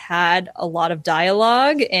bots had a lot of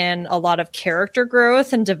dialogue and a lot of character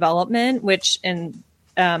growth and development, which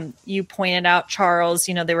you pointed out, Charles,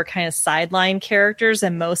 they were kind of sideline characters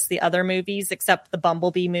in most of the other movies except the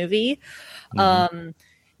Bumblebee movie.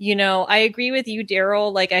 Mm-hmm. I agree with you,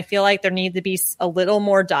 Daryl. I feel like there needs to be a little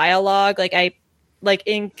more dialogue.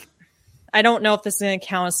 I don't know if this is going to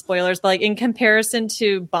count as spoilers, but in comparison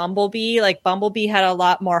to Bumblebee, Bumblebee had a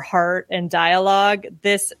lot more heart and dialogue.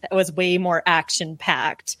 This was way more action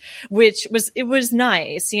packed, which was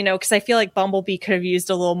nice, because I feel like Bumblebee could have used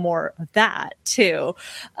a little more of that too.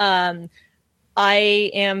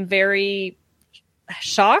 I am very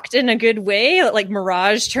shocked in a good way.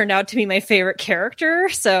 Mirage turned out to be my favorite character.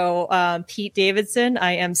 So, Pete Davidson,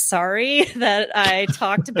 I am sorry that I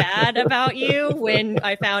talked bad about you when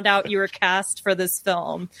I found out you were cast for this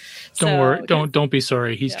film. Don't worry. Don't be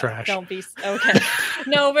sorry. He's trash. Don't be okay.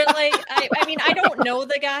 No, but I don't know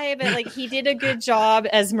the guy, but he did a good job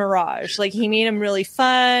as Mirage. He made him really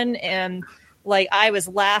fun, and I was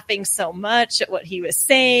laughing so much at what he was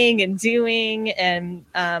saying and doing. And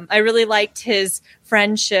I really liked his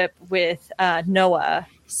friendship with Noah.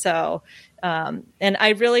 So, and I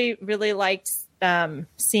really, really liked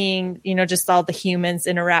seeing, just all the humans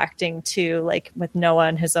interacting too, with Noah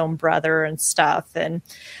and his own brother and stuff. And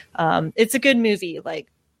it's a good movie.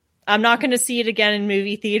 I'm not going to see it again in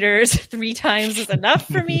movie theaters. 3 times is enough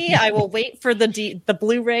for me. I will wait for the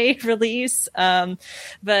Blu-ray release.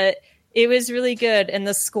 But it was really good, and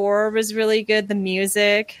the score was really good. The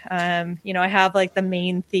music, I have the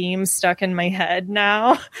main theme stuck in my head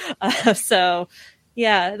now. So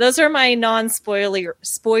yeah, those are my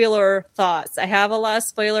spoiler thoughts. I have a lot of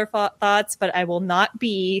spoiler thoughts, but I will not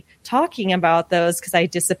be talking about those because I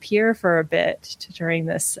disappear for a bit during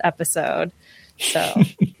this episode. So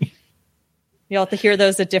you'll have to hear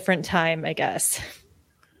those a different time, I guess.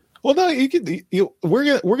 Well, no, you can.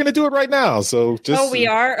 We're gonna do it right now. So just. We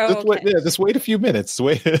are. Okay. Just wait a few minutes.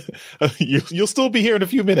 Wait, you'll still be here in a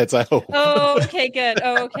few minutes, I hope. Oh, okay, good.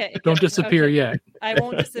 Oh, okay. Don't disappear yet. I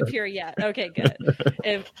won't disappear yet. Okay, good.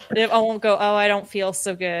 If I won't go. Oh, I don't feel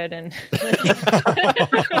so good. And oh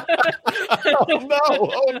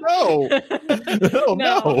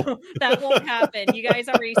no, that won't happen. You guys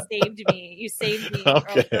already saved me. You saved me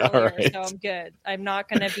earlier, right. So I'm good. I'm not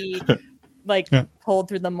gonna be pulled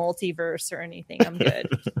through the multiverse or anything. I'm good.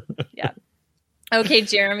 Yeah. Okay,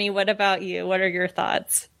 Jeremy, what about you? What are your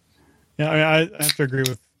thoughts? Yeah, I have to agree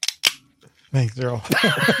with. Thanks, Daryl.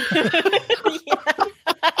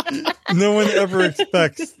 No one ever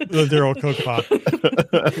expects the Daryl Cook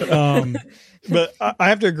but I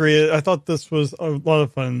have to agree. I thought this was a lot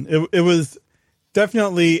of fun. It was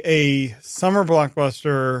definitely a summer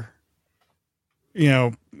blockbuster.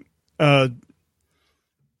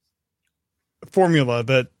 Formula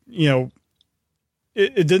that it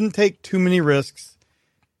didn't take too many risks,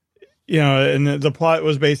 and the plot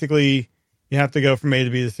was basically you have to go from A to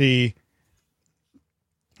B to C,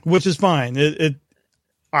 which is fine.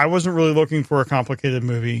 I wasn't really looking for a complicated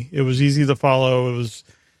movie. It was easy to follow. It was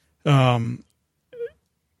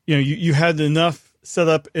you had enough set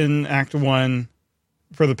up in Act 1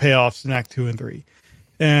 for the payoffs in Act 2 and 3,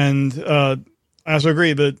 and I also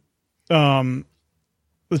agree that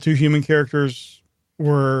the 2 human characters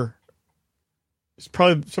were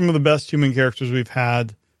probably some of the best human characters we've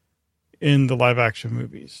had in the live action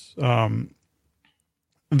movies.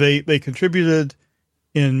 They contributed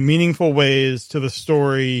in meaningful ways to the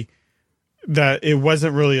story that it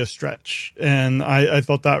wasn't really a stretch. And I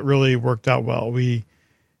thought that really worked out well. We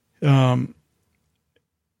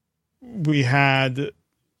had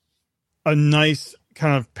a nice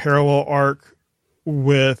kind of parallel arc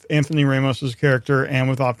with Anthony Ramos's character and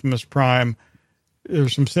with Optimus Prime.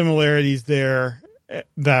 There's some similarities there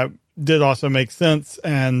that did also make sense,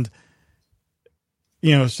 and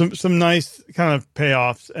some nice kind of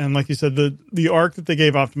payoffs. And like you said, the arc that they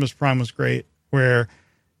gave Optimus Prime was great, where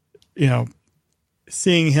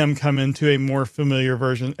seeing him come into a more familiar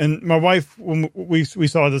version. And my wife, when we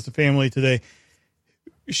saw it as a family today,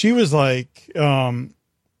 she was like,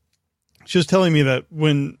 she was telling me that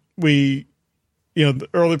when we the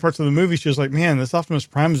early parts of the movie, she was like, man, this Optimus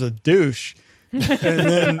Prime is a douche. And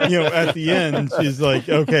then, at the end, she's like,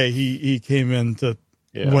 okay, he came into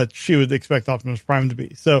what she would expect Optimus Prime to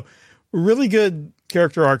be. So really good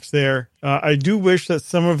character arcs there. I do wish that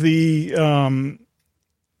some of the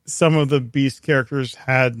some of the Beast characters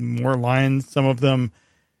had more lines. Some of them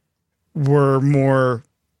were more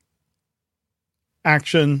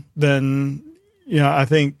action than, I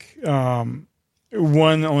think one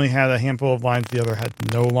only had a handful of lines. The other had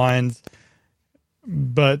no lines.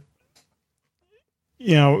 But,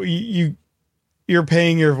 you're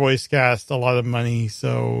paying your voice cast a lot of money.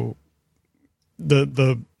 So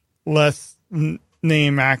the less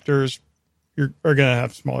name actors are going to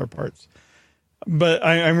have smaller parts. But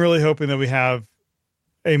I'm really hoping that we have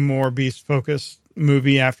a more Beast focused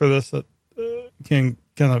movie after this that can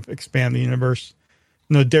kind of expand the universe.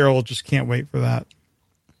 No, Daryl just can't wait for that.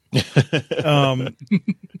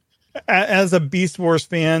 As a Beast Wars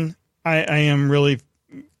fan, I am really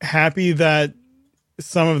happy that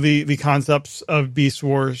some of the concepts of Beast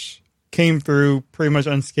Wars came through pretty much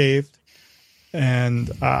unscathed. And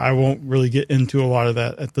I won't really get into a lot of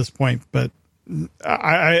that at this point, but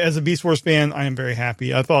I as a Beast Wars fan, I am very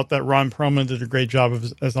happy. I thought that Ron Perlman did a great job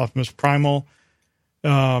as Optimus Primal.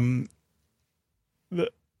 Really,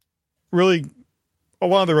 a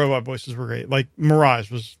lot of the robot voices were great. Like Mirage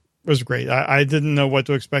was great. I didn't know what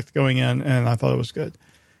to expect going in, and I thought it was good.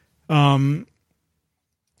 And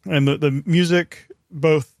the music,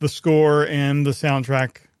 both the score and the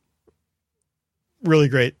soundtrack, really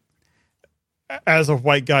great. As a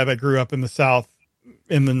white guy that grew up in the South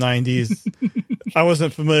in the 90s, I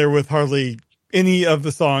wasn't familiar with hardly any of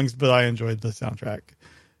the songs, but I enjoyed the soundtrack.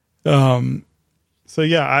 So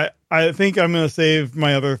yeah, I think I'm going to save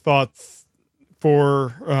my other thoughts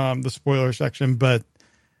for the spoiler section, but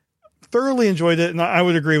thoroughly enjoyed it. And I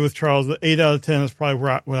would agree with Charles that 8 out of 10 is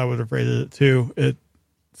probably what I would have rated it to.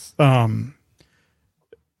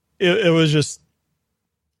 It was just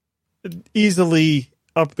easily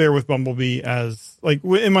up there with Bumblebee as, like,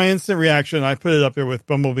 in my instant reaction, I put it up there with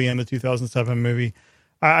Bumblebee in the 2007 movie.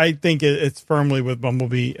 I think it's firmly with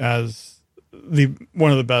Bumblebee as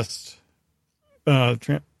one of the best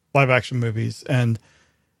live action movies, and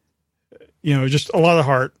just a lot of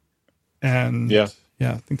heart. And yeah,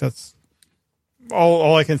 I think that's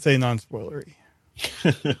all I can say non-spoilery.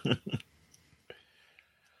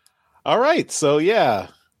 All right, so yeah.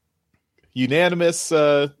 Unanimous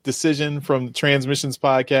decision from the Transmissions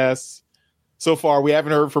podcast. So far, we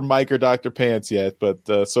haven't heard from Mike or Dr. Pants yet,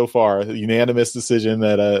 but so far, a unanimous decision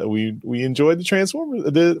that we enjoyed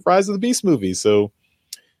the Rise of the Beast movie. So,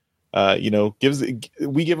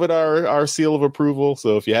 we give it our seal of approval.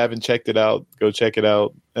 So if you haven't checked it out, go check it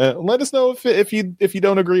out. Let us know if you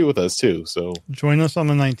don't agree with us too. So join us on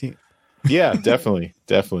the 19th. Yeah, definitely.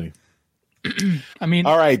 I mean,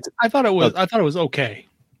 all right. I thought it was okay.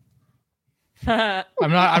 I'm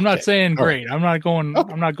not saying great. I'm not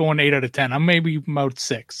going 8 out of 10. I'm maybe about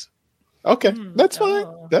 6. Okay. That's fine.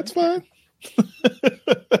 That's fine.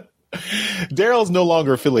 Daryl's no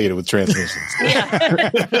longer affiliated with Transmissions.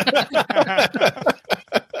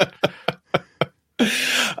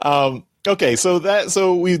 Okay,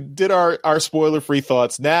 so we did our spoiler free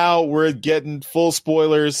thoughts. Now we're getting full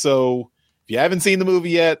spoilers. So if you haven't seen the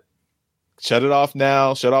movie yet, shut it off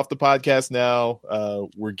now. Shut off the podcast now.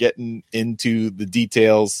 We're getting into the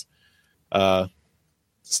details.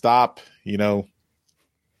 Stop.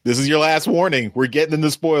 This is your last warning. We're getting into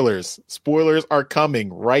spoilers. Spoilers are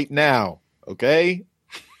coming right now. Okay?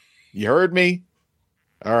 You heard me?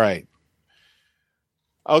 All right.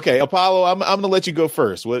 Okay, Apollo, I'm going to let you go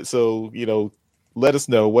first. Let us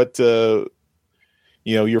know what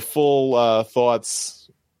your full thoughts.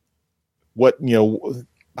 What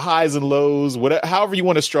highs and lows, however you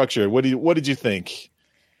want to structure it. What did you think?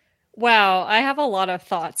 Wow, I have a lot of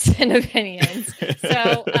thoughts and opinions.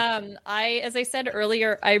 So, as I said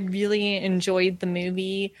earlier, I really enjoyed the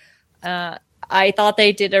movie. I thought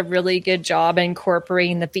they did a really good job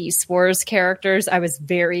incorporating the Beast Wars characters. I was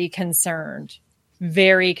very concerned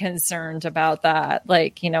about that.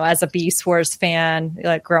 As a Beast Wars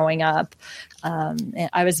fan, growing up,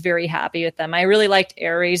 I was very happy with them. I really liked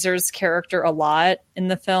Airazor's character a lot in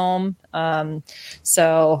the film.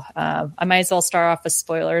 So I might as well start off with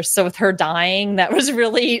spoilers. So with her dying, that was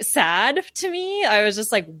really sad to me. I was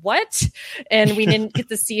just like, what? And we didn't get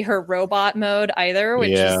to see her robot mode either,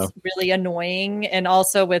 which is really annoying. And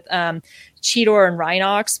also with Cheetor and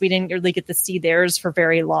Rhinox, we didn't really get to see theirs for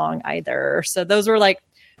very long either. So those were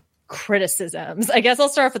criticisms. I guess I'll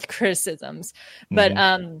start off with criticisms. But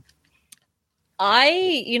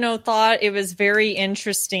I, thought it was very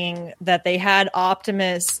interesting that they had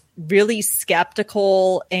Optimus really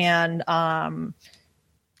skeptical and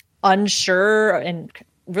unsure and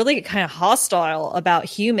really kind of hostile about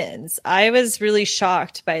humans. I was really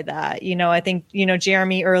shocked by that. I think,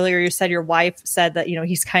 Jeremy, earlier you said your wife said that,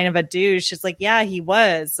 he's kind of a douche. It's like, yeah, he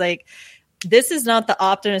was. Like, this is not the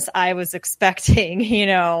Optimus I was expecting,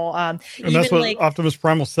 And that's what Optimus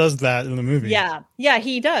Primal says that in the movie. Yeah,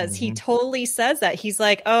 he does. Mm-hmm. He totally says that. He's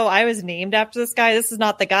like, oh, I was named after this guy. This is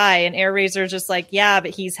not the guy. And Airazor's just like, yeah, but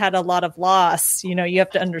he's had a lot of loss. You have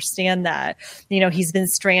to understand that. He's been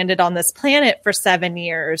stranded on this planet for 7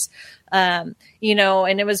 years. And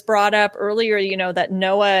it was brought up earlier, that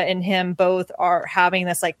Noah and him both are having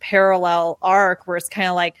this like parallel arc where it's kind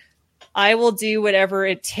of like, I will do whatever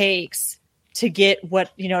it takes to get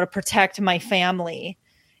what, to protect my family,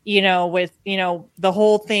 with, the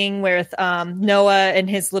whole thing with Noah and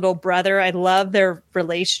his little brother. I love their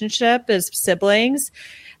relationship as siblings.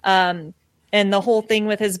 And the whole thing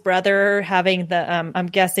with his brother having the, I'm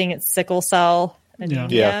guessing it's sickle cell anemia.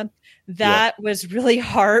 Yeah. That was really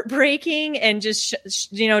heartbreaking, and just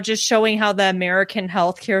just showing how the American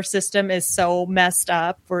healthcare system is so messed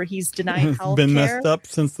up, where he's denying healthcare. Been messed up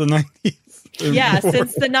since the 90s. Yeah,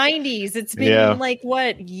 since the 90s. It's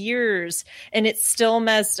been years, and it's still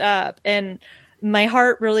messed up. And my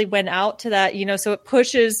heart really went out to that, so it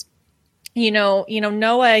pushes,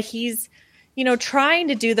 Noah, he's, trying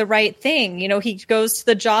to do the right thing. He goes to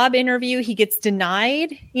the job interview, he gets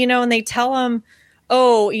denied, and they tell him,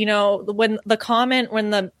 oh, when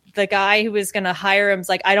the guy who was going to hire him is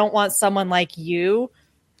like, I don't want someone like you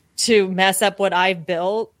to mess up what I've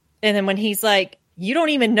built. And then when he's like, you don't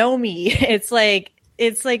even know me, it's like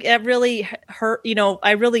it really hurt.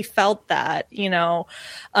 I really felt that, and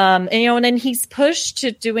then he's pushed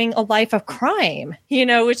to doing a life of crime,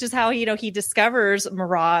 which is how, he discovers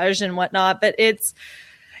Mirage and whatnot. But it's,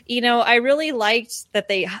 I really liked that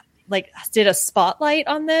they did a spotlight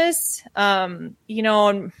on this, and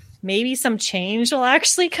maybe some change will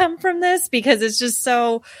actually come from this, because it's just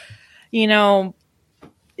so,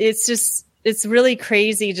 it's really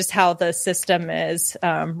crazy just how the system is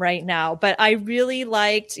right now. But I really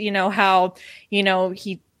liked, how,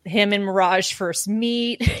 him and Mirage first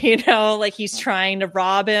meet, he's trying to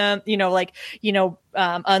rob him,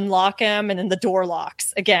 unlock him, and then the door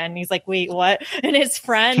locks again. He's like, wait, what? And his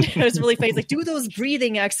friend was really funny. He's like, do those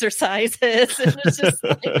breathing exercises. And it's just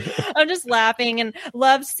I'm just laughing, and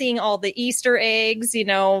love seeing all the Easter eggs,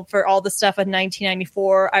 for all the stuff in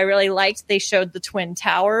 1994. I really liked they showed the Twin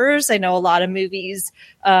Towers. I know a lot of movies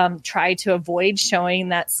try to avoid showing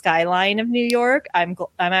that skyline of New York. I'm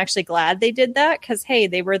actually glad they did that, because hey,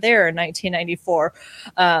 they were there in 1994.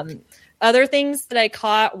 Other things that I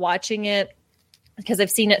caught watching it, because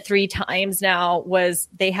I've seen it 3 times now, was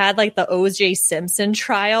they had like the O.J. Simpson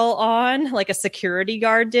trial on, like a security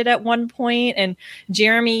guard did at one point. And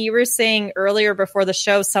Jeremy, you were saying earlier before the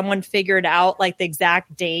show, someone figured out like the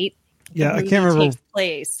exact date. Yeah, I can't remember.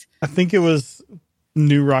 Place. I think it was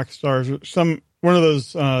New Rock Stars, one of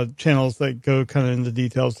those channels that go kind of into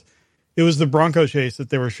details. It was the Bronco chase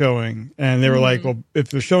that they were showing, and they were like, well, if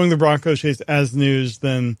they're showing the Bronco chase as news,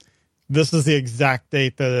 then this is the exact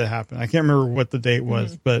date that it happened. I can't remember what the date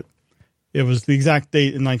was, but it was the exact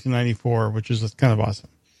date in 1994, which is just kind of awesome.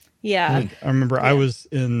 Yeah. I remember I was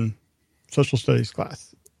in social studies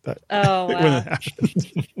class when it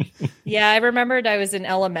happened. Yeah, I remembered I was in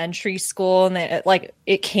elementary school, and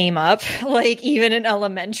it came up even in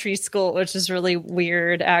elementary school, which is really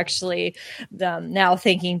weird actually, now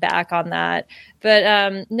thinking back on that.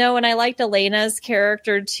 But no, and I liked Elena's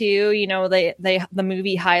character too. The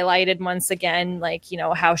movie highlighted once again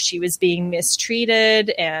how she was being mistreated,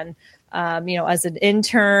 and as an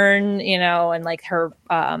intern, and her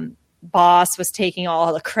boss was taking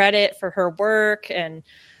all the credit for her work. And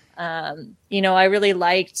I really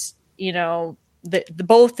liked,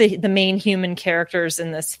 both the main human characters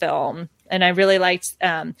in this film. And I really liked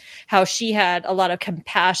how she had a lot of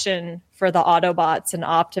compassion for the Autobots and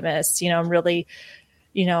Optimus, and really,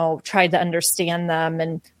 tried to understand them.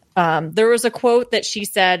 And there was a quote that she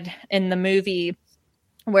said in the movie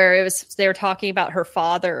where they were talking about her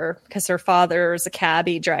father, because her father was a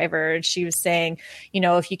cabbie driver. And she was saying,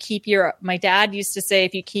 my dad used to say,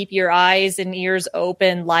 if you keep your eyes and ears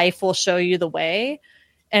open, life will show you the way.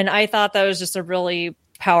 And I thought that was just a really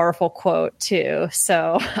powerful quote too.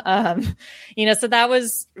 So, so that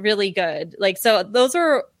was really good. So those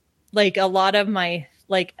are a lot of my,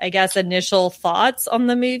 I guess, initial thoughts on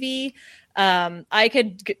the movie. I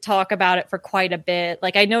could talk about it for quite a bit.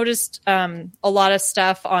 I noticed a lot of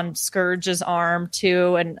stuff on Scourge's arm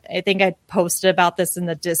too, and I think I posted about this in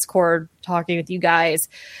the Discord talking with you guys.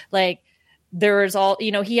 There's all,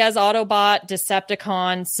 he has Autobot,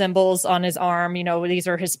 Decepticon symbols on his arm. These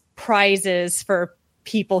are his prizes for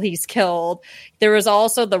people he's killed. There was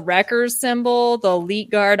also the Wreckers symbol, the Elite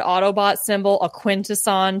Guard Autobot symbol, a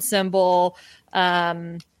Quintesson symbol.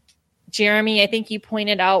 Jeremy, I think you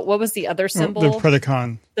pointed out, what was the other symbol? The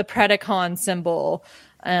Predacon. The Predacon symbol.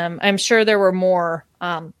 I'm sure there were more.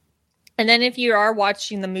 And then if you are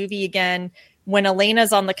watching the movie again, when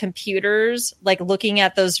Elena's on the computers, like looking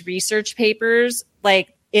at those research papers,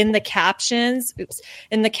 like in the captions,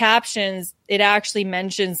 it actually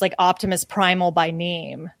mentions like Optimus Primal by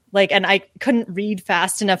name. Like, and I couldn't read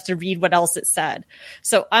fast enough to read what else it said.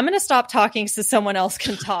 So I'm going to stop talking so someone else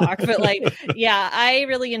can talk. But like, yeah, I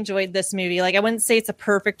really enjoyed this movie. Like, I wouldn't say it's a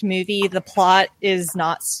perfect movie. The plot is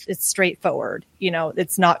not, it's straightforward. You know,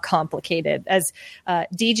 it's not complicated. As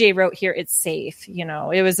DJ wrote here, it's safe. You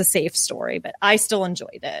know, it was a safe story, but I still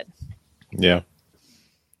enjoyed it. Yeah.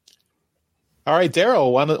 All right,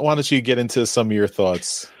 Daryl, why don't you get into some of your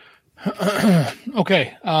thoughts?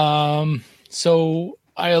 Okay. So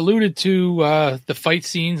I alluded to the fight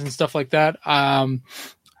scenes and stuff like that.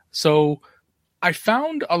 So I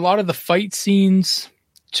found a lot of the fight scenes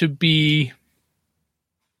to be,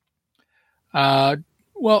 too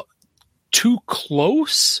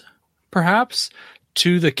close, perhaps,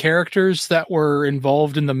 to the characters that were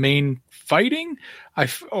involved in the main fighting.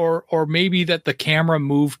 Or maybe that the camera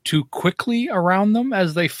moved too quickly around them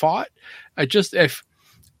as they fought.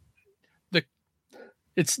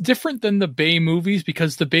 It's different than the Bay movies,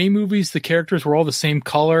 because the Bay movies, the characters were all the same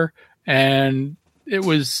color and it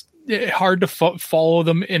was hard to follow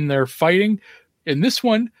them in their fighting. In this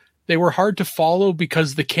one, they were hard to follow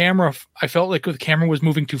because the camera, I felt like the camera was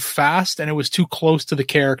moving too fast and it was too close to the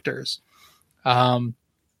characters. So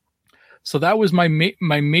that was my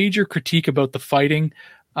major critique about the fighting.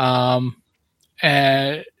 And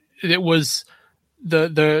it was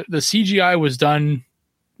the CGI was done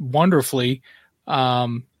wonderfully.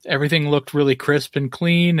 Everything looked really crisp and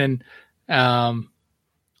clean, and but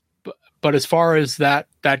as far as that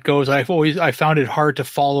goes, I found it hard to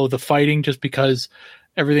follow the fighting just because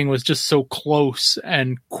everything was just so close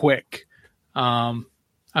and quick. Whether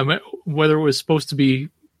it was supposed to be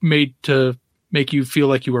made to make you feel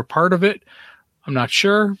like you were part of it, I'm not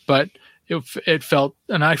sure, but it felt,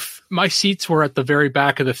 and my seats were at the very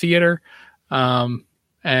back of the theater, and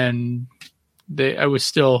it was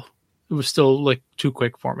still like too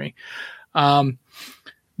quick for me. The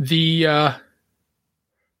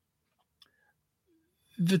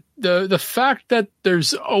fact that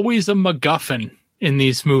there's always a MacGuffin in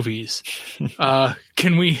these movies, does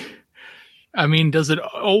it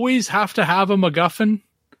always have to have a MacGuffin?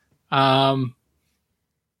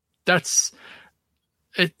 It's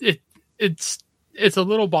a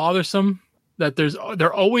little bothersome that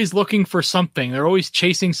they're always looking for something. They're always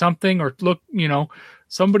chasing something, or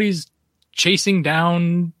somebody's chasing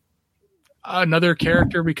down another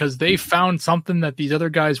character because they found something that these other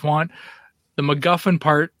guys want. The MacGuffin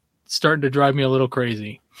part starting to drive me a little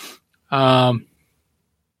crazy. What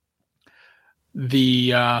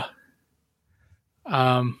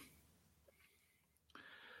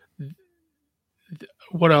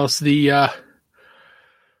else?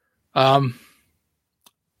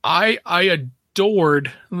 I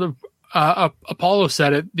adored Apollo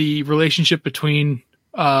said it, the relationship between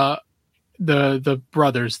the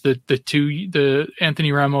brothers, the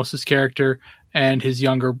Anthony Ramos's character and his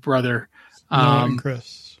younger brother, Noah and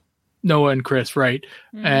Chris, right?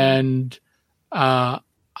 Mm-hmm. And I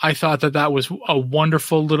thought that was a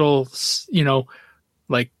wonderful little,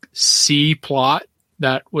 like C plot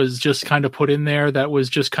that was just kind of put in there. That was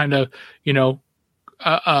just kind of,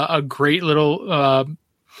 a great little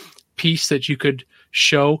piece that you could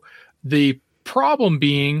show. The problem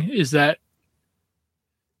being is that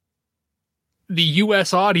the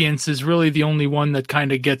U.S. audience is really the only one that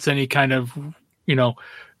kind of gets any kind of,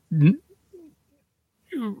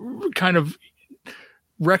 kind of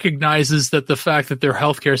recognizes that the fact that their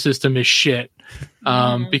healthcare system is shit,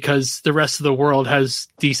 because the rest of the world has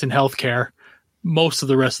decent healthcare. Most of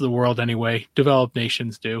the rest of the world, anyway, developed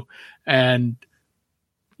nations do. And,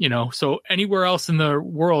 so anywhere else in the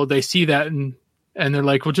world, they see that and they're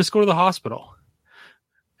like, well, just go to the hospital.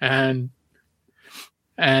 And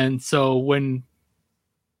so when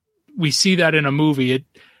we see that in a movie,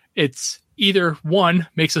 it's either one,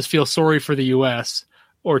 makes us feel sorry for the U.S.,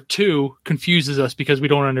 or two, confuses us because we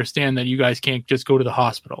don't understand that you guys can't just go to the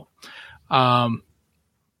hospital. I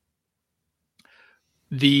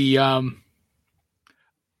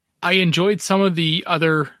enjoyed some of the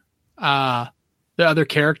other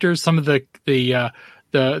characters, some of the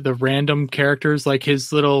random characters, like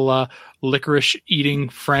his little licorice eating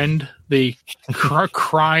friend, the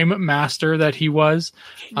crime master that he was.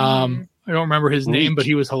 I don't remember his name, Reek. but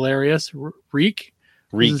he was hilarious. Reek.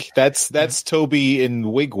 Reek. That's Toby in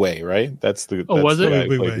Wigway, right? That's the. Oh, that's was the it? guy who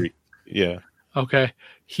Wigway. played Reek. Yeah. Okay,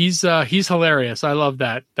 he's hilarious. I love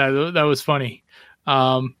that. That was funny.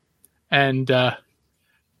 And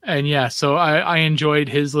yeah, so I enjoyed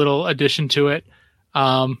his little addition to it.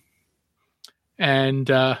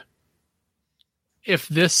 If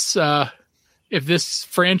this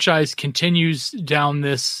franchise continues down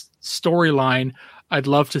this storyline, I'd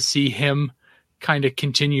love to see him kind of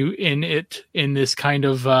continue in this kind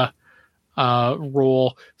of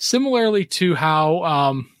role, similarly to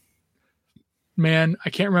how I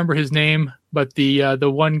can't remember his name, but the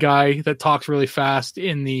one guy that talks really fast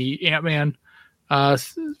in the Ant-Man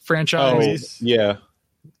franchise. Yeah.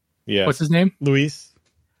 What's his name? Luis.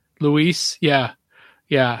 Yeah.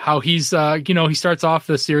 How he's he starts off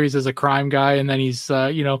the series as a crime guy, and then he's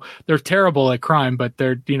they're terrible at crime, but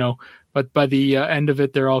they're but by the end of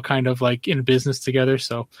it, they're all kind of like in business together.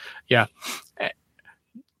 So yeah,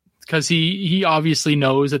 because he obviously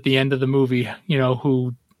knows at the end of the movie,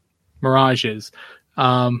 who Mirage is.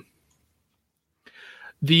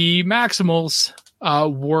 The Maximals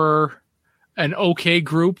were an okay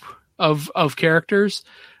group of characters.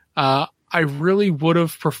 I really would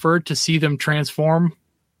have preferred to see them transform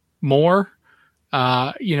more.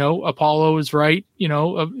 Apollo is right.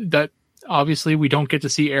 That obviously we don't get to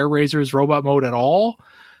see Air Razor's robot mode at all.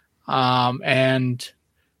 And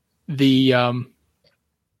the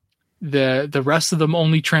rest of them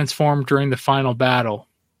only transformed during the final battle,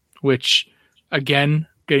 which, again,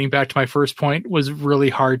 getting back to my first point, was really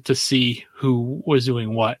hard to see who was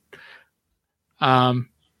doing what. And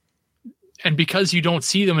because you don't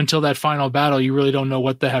see them until that final battle, you really don't know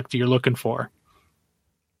what the heck you're looking for.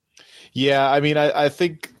 Yeah, I mean, I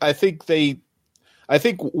think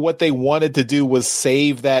what they wanted to do was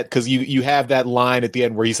save that, because you have that line at the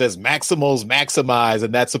end where he says Maximals maximize,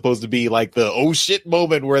 and that's supposed to be like the oh shit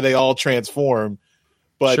moment where they all transform.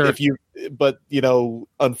 But Sure.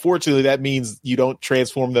 Unfortunately, that means you don't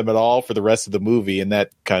transform them at all for the rest of the movie, and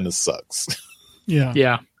that kind of sucks. Yeah.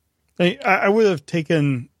 Yeah. I would have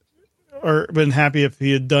taken or been happy if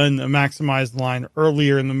he had done a maximized line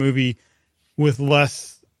earlier in the movie with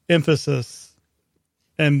less emphasis,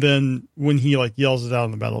 and then when he yells it out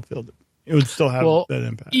on the battlefield, it would still have that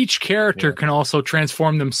impact. Each character can also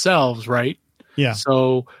transform themselves, right? Yeah.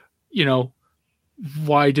 So,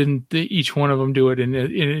 why didn't each one of them do it?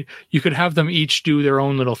 And you could have them each do their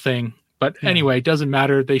own little thing. But anyway, it doesn't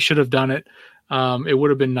matter. They should have done it. It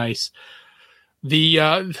would have been nice.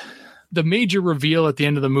 The major reveal at the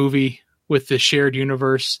end of the movie with the shared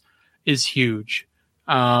universe is huge.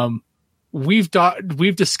 We've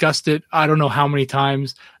discussed it, I don't know how many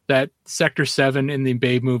times, that Sector 7 in the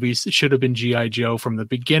Babe movies should have been G.I. Joe from the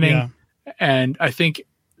beginning. Yeah. And I think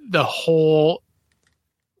the whole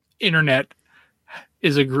internet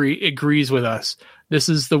agrees with us. This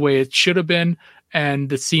is the way it should have been,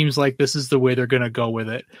 and it seems like this is the way they're going to go with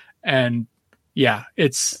it. And yeah,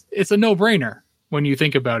 it's a no-brainer when you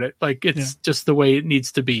think about it. It's just the way it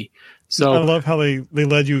needs to be. So I love how they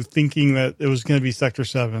led you thinking that it was going to be Sector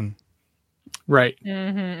 7. Right.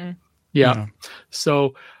 Mm-hmm. Yeah.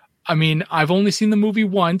 So, I mean, I've only seen the movie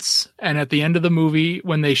once, and at the end of the movie,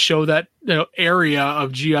 when they show that area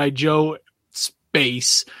of G.I. Joe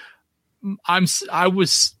space, I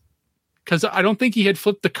was, because I don't think he had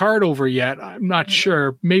flipped the card over yet. I'm not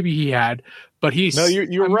sure. Maybe he had, but he's. No,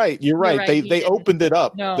 you're right. You're right. They opened it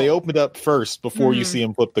up. No. They opened up first before you see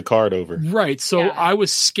him flip the card over. Right. So I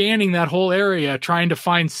was scanning that whole area trying to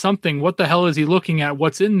find something. What the hell is he looking at?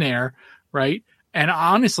 What's in there? Right. And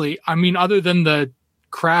honestly, I mean, other than the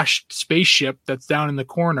crashed spaceship that's down in the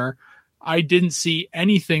corner, I didn't see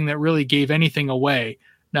anything that really gave anything away.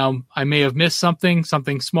 Now, I may have missed something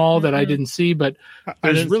small that I didn't see, but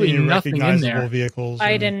there's really nothing in there. Vehicles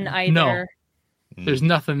I didn't either. No, there's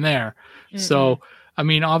nothing there. Mm-mm. So, I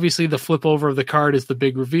mean, obviously the flip over of the card is the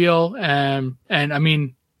big reveal. And I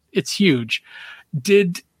mean, it's huge.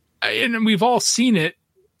 And we've all seen it.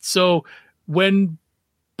 So when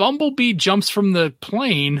Bumblebee jumps from the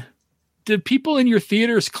plane, did people in your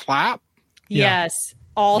theaters clap? Yes.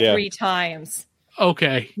 All 3 times.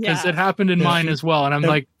 Okay, because it happened in mine as well, and I'm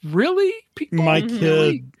like, really? People? My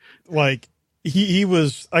kid, he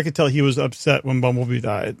was. I could tell he was upset when Bumblebee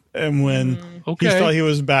died, and when he saw he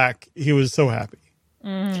was back, he was so happy.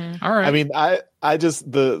 Mm-hmm. All right. I mean, I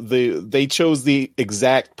just they chose the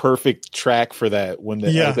exact perfect track for that. When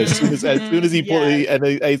as soon as he pulled and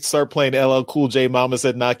they start playing LL Cool J, "Mama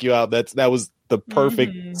Said Knock You Out." That was the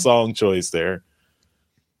perfect song choice there.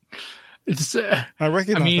 It's. I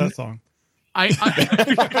recognize that song.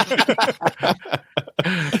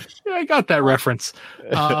 I got that reference.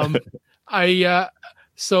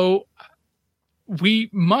 So we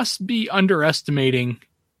must be underestimating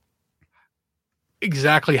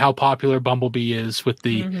exactly how popular Bumblebee is with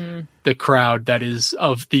the crowd that is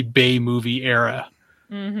of the Bay movie era.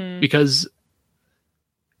 Because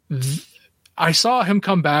I saw him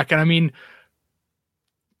come back, and I mean,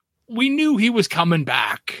 we knew he was coming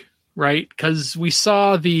back, right? Because we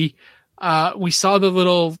saw the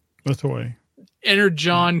little toy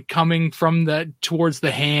energon coming from towards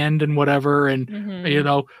the hand and whatever, and you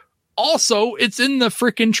know. Also, it's in the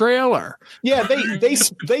freaking trailer. Yeah, they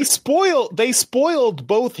spoiled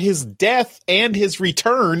both his death and his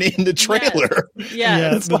return in the trailer.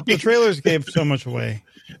 Yeah. The trailers gave so much away.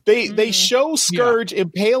 They show Scourge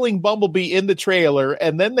impaling Bumblebee in the trailer,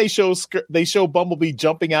 and then they show Bumblebee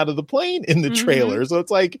jumping out of the plane in the trailer. So it's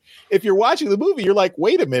like, if you're watching the movie, you're like,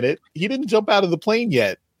 wait a minute, he didn't jump out of the plane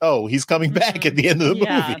yet. Oh, he's coming back at the end of the movie.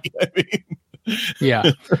 I mean,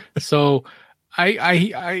 yeah. So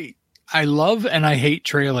I love and I hate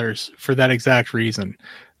trailers for that exact reason.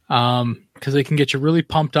 Because they can get you really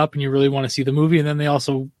pumped up and you really want to see the movie, and then they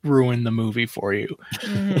also ruin the movie for you.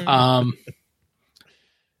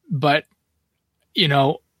 But, you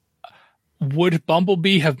know, would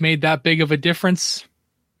Bumblebee have made that big of a difference?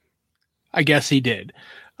 I guess he did.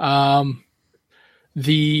 The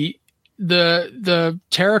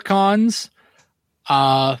Terracons,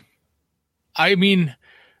 I mean,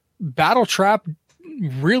 Battletrap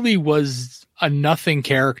really was a nothing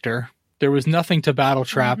character. There was nothing to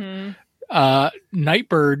Battletrap.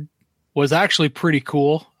 Nightbird was actually pretty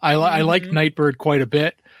cool. I like Nightbird quite a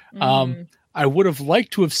bit. I would have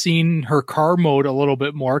liked to have seen her car mode a little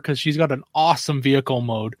bit more, because she's got an awesome vehicle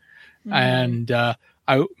mode. And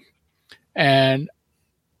I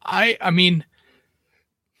mean,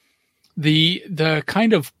 the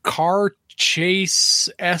kind of car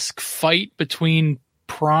chase-esque fight between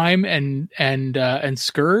Prime and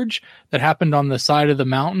Scourge that happened on the side of the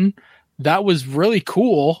mountain, that was really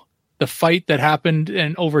cool. The fight that happened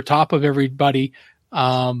and over top of everybody,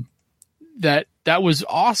 that was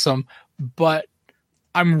awesome. But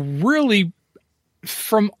I'm really,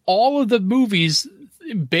 from all of the movies,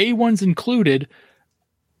 Bay ones included,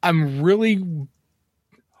 I'm really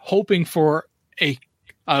hoping for a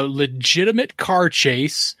legitimate car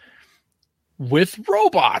chase with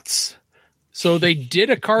robots. So they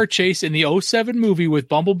did a car chase in the 2007 movie with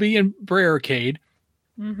Bumblebee and Barricade.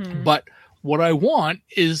 But what I want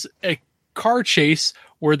is a car chase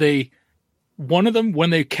where one of them,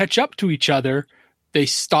 when they catch up to each other, they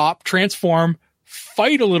stop, transform,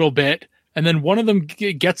 fight a little bit, and then one of them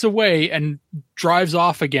gets away and drives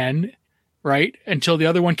off again, right? Until the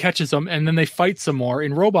other one catches them, and then they fight some more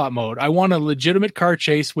in robot mode. I want a legitimate car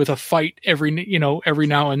chase with a fight every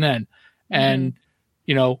now and then. And,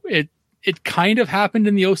 you know, it kind of happened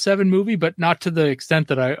in the 2007 movie, but not to the extent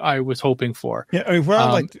that I was hoping for. Yeah, I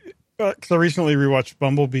mean, because I recently rewatched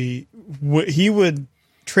Bumblebee, he would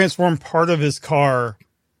transform part of his car,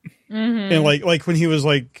 and like when he was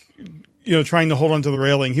trying to hold onto the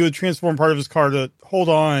railing, he would transform part of his car to hold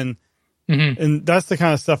on, and that's the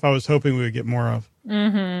kind of stuff I was hoping we would get more of.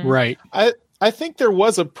 Right. I think there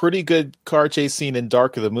was a pretty good car chase scene in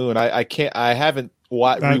Dark of the Moon. I haven't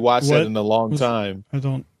rewatched that in a long time. I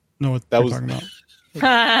don't know what that was talking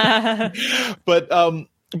about.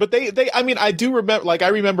 But they I mean, I do remember, I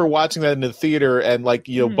remember watching that in the theater, and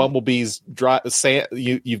Bumblebee's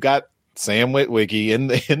you've got Sam Witwicky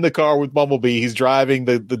in the car with Bumblebee. He's driving,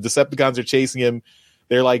 the Decepticons are chasing him.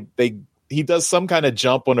 They're he does some kind of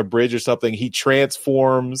jump on a bridge or something. He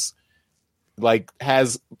transforms,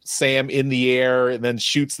 has Sam in the air, and then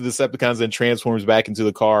shoots the Decepticons and transforms back into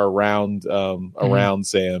the car around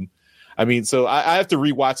Sam. I mean, so I have to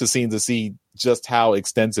rewatch the scene to see just how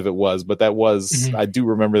extensive it was, but that was, I do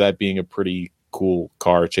remember that being a pretty cool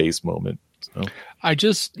car chase moment. So. I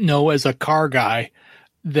just know as a car guy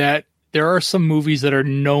that there are some movies that are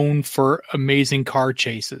known for amazing car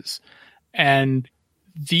chases, and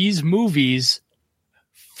these movies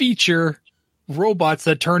feature robots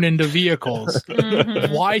that turn into vehicles.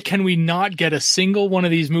 Why can we not get a single one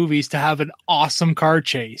of these movies to have an awesome car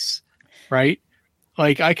chase? Right?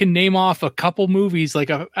 I can name off a couple movies,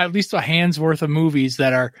 at least a hand's worth of movies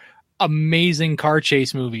that are amazing car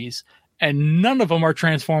chase movies, and none of them are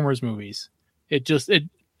Transformers movies. It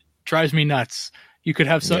drives me nuts. You could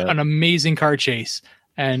have an amazing car chase,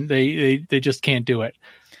 and they just can't do it.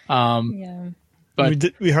 But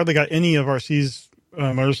we hardly got any of RC's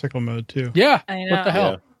motorcycle mode too. Yeah, I know. what the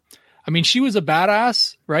hell? Yeah. I mean, she was a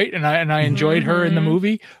badass, right? And I enjoyed her in the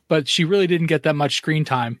movie, but she really didn't get that much screen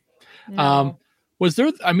time. No. Was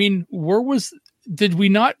there? I mean, did we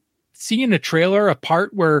not see in a trailer a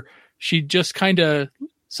part where she just kind of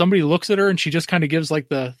somebody looks at her and she just kind of gives like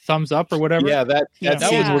the thumbs up or whatever. Yeah, that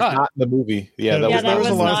scene was not in the movie. Yeah, there was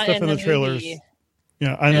a lot of not stuff in the trailers. movie.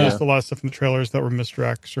 Yeah, I noticed a lot of stuff in the trailers that were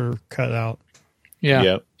misdirects or cut out.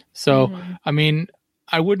 Yeah. So, I mean,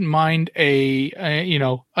 I wouldn't mind a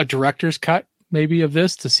director's cut maybe of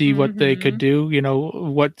this to see what they could do. You know,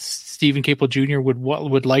 what Stephen Caple Jr.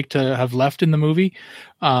 would like to have left in the movie.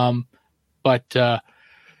 But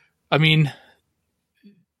I mean,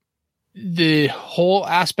 the whole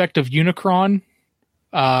aspect of Unicron,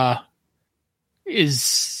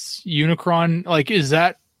 is Unicron, like, is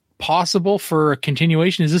that possible for a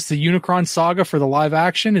continuation? Is this the Unicron saga for the live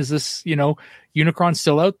action? Is this, Unicron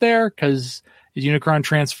still out there? Because is Unicron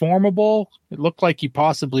transformable? It looked like he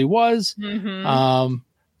possibly was.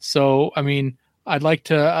 So, I mean, I'd like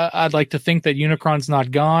to think that Unicron's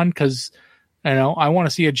not gone, because I want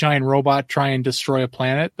to see a giant robot try and destroy a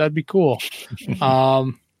planet. That'd be cool.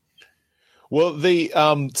 Well,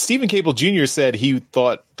 Stephen Caple Jr. said he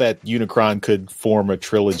thought that Unicron could form a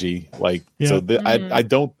trilogy. I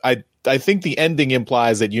think the ending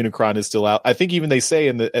implies that Unicron is still out. I think even they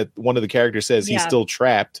say one of the characters says he's still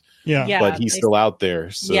trapped. But he's still out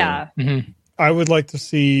there. So. Yeah. I would like to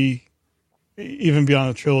see, even beyond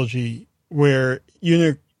the trilogy, where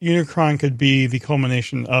Unicron could be the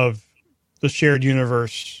culmination of the shared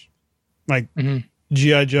universe, like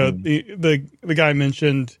G.I. Joe. The guy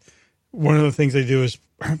mentioned one of the things they do is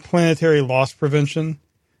planetary loss prevention,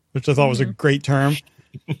 which I thought was a great term.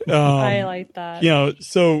 I like that.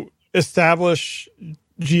 So establish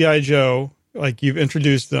G.I. Joe, like you've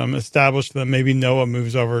introduced them, establish them. Maybe Noah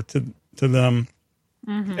moves over to them,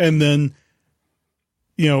 and then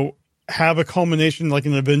have a culmination like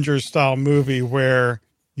an Avengers style movie where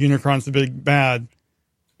Unicron's the big bad,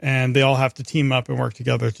 and they all have to team up and work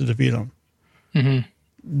together to defeat him.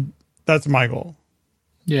 That's my goal.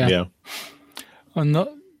 Yeah.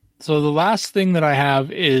 So the last thing that I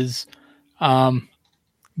have is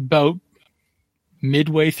about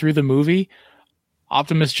midway through the movie,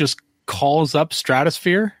 Optimus just calls up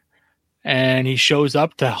Stratosphere and he shows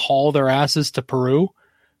up to haul their asses to Peru.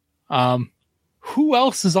 Who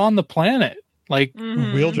else is on the planet? Like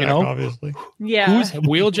Wheeljack, obviously. Yeah.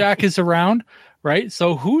 Wheeljack is around, right?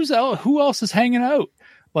 So who else is hanging out?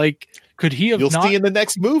 Like, could he have You'll see in the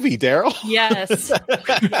next movie, Daryl. Yes.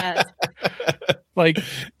 Yes. Like,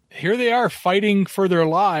 here they are fighting for their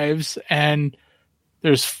lives, and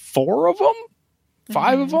there's 4 of them?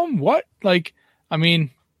 5 of them? What? Like, I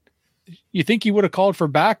mean, you think he would have called for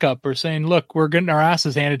backup or saying, look, we're getting our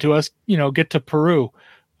asses handed to us, get to Peru.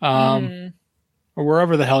 Or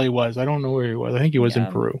wherever the hell he was. I don't know where he was. I think he was in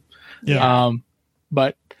Peru. Yeah.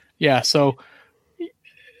 But yeah, so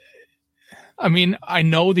I mean, I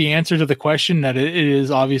know the answer to the question that it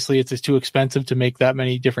is obviously it's too expensive to make that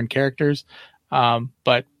many different characters.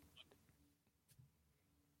 But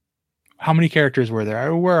how many characters were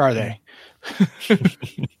there? Where are they?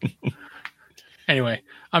 Anyway,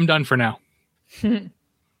 I'm done for now.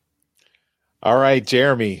 All right,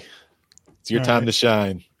 Jeremy, it's your time to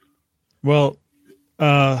shine. Well,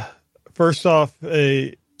 first off,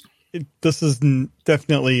 this is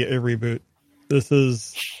definitely a reboot. This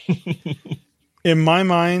is, in my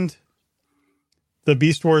mind, the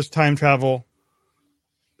Beast Wars time travel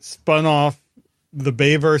spun off the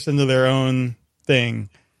Bayverse into their own thing,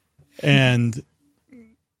 and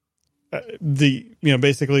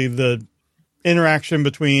basically the interaction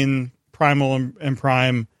between Primal and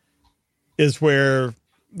Prime is where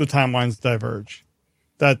the timelines diverge.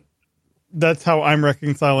 That's how I'm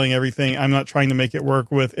reconciling everything. I'm not trying to make it work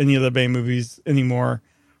with any of the Bay movies anymore.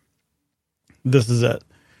 This is it.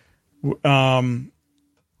 I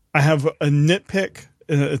have a nitpick.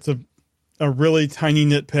 It's a really tiny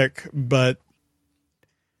nitpick, but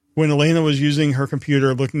when Elena was using her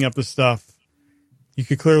computer looking up the stuff, you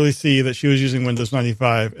could clearly see that she was using Windows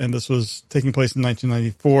 95, and this was taking place in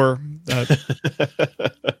 1994.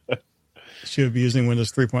 She would be using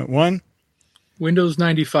Windows 3.1. Windows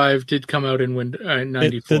 95 did come out in 94.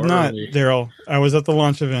 It did not, Daryl. I was at the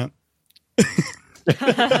launch event.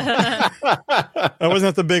 I wasn't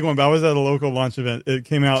at the big one, but I was at a local launch event. It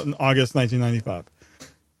came out in August 1995.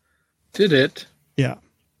 Did it? Yeah.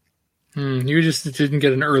 You just didn't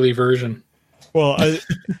get an early version. Well,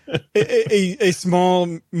 a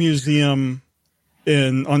small museum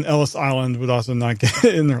on Ellis Island would also not get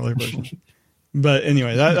an early version. But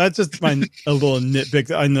anyway, that's just a little nitpick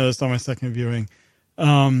that I noticed on my second viewing.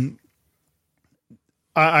 I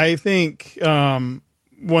think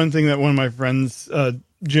one thing that one of my friends,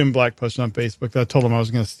 Jim Black, posted on Facebook that I told him I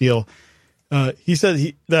was going to steal. He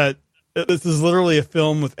said that This is literally a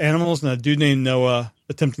film with animals and a dude named Noah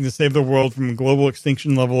attempting to save the world from a global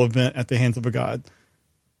extinction level event at the hands of a god.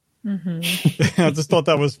 I just thought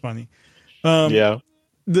that was funny. Yeah.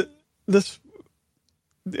 It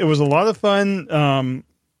was a lot of fun.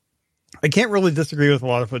 I can't really disagree with a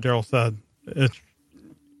lot of what Daryl said.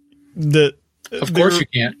 Of course you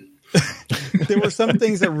can't. There were some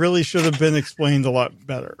things that really should have been explained a lot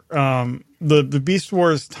better. The Beast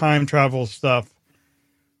Wars time travel stuff,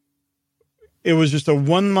 it was just a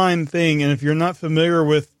one-line thing, and if you're not familiar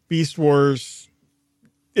with Beast Wars,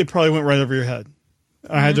 it probably went right over your head.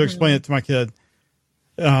 I had to explain it to my kid.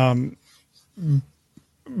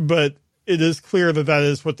 But it is clear that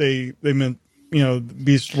is what they meant. You know,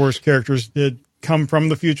 Beast Wars characters did come from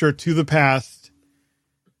the future to the past,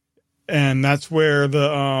 and that's where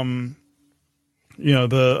the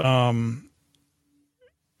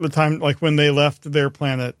time, like when they left their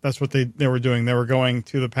planet, that's what they were doing. They were going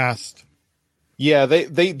to the past. Yeah,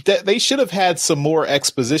 they should have had some more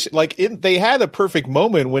exposition. Like they had a perfect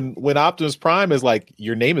moment when Optimus Prime is like,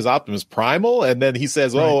 "Your name is Optimus Primal," and then he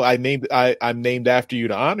says, Right. "Oh, I'm named after you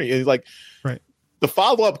to honor you." And he's like, right. The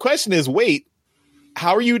follow-up question is, "Wait,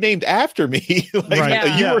 how are you named after me? Like,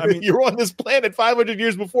 Right. you were on this planet 500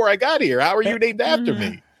 years before I got here. How are you named after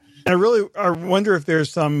me?" I wonder if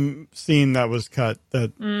there's some scene that was cut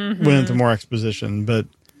that went into more exposition, but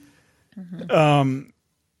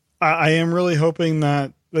I am really hoping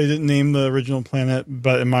that they didn't name the original planet,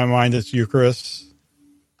 but in my mind it's Eucharist.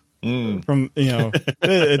 From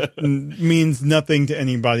it means nothing to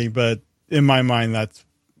anybody, but in my mind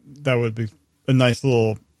that would be a nice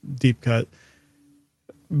little deep cut.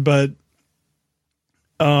 But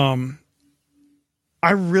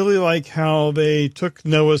I really like how they took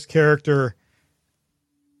Noah's character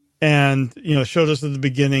and, showed us at the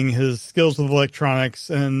beginning his skills with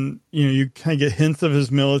electronics, and, you kind of get hints of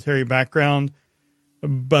his military background,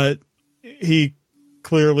 but he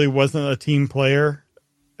clearly wasn't a team player.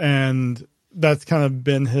 And that's kind of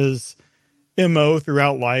been his MO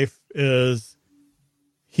throughout life, is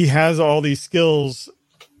he has all these skills,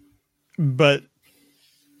 but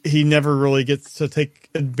he never really gets to take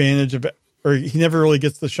advantage of it, or he never really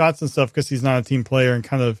gets the shots and stuff because he's not a team player, and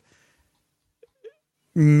kind of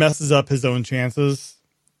messes up his own chances.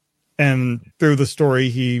 And through the story,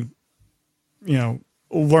 he,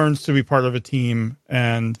 learns to be part of a team,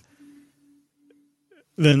 and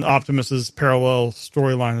then Optimus's parallel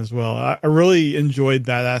storyline as well. I really enjoyed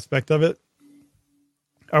that aspect of it.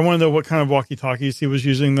 I want to know what kind of walkie-talkies he was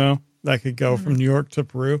using, though, that could go from New York to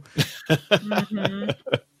Peru.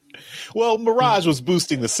 Well, Mirage was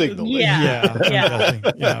boosting the signal.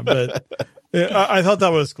 Yeah, but I thought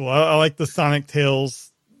that was cool. I like the Sonic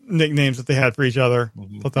Tails nicknames that they had for each other.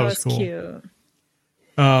 Thought that was cool. Cute.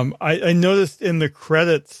 I noticed in the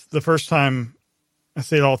credits the first time, I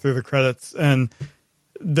say it all through the credits, and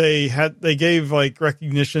they gave like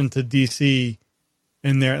recognition to DC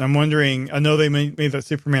in there, and I'm wondering, I know they made that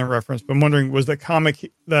Superman reference, but I'm wondering, was the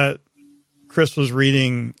comic that Chris was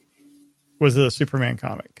reading, was it a Superman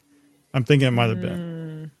comic? I'm thinking it might have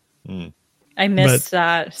been. I missed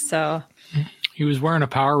that. So he was wearing a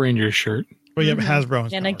Power Rangers shirt. Well, yeah,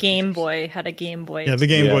 Hasbro and a Game Boy, had a Game Boy. Yeah, the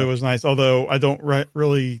Game Boy was nice. Although I don't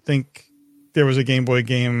really think there was a Game Boy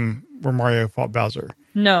game where Mario fought Bowser.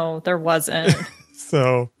 No, there wasn't.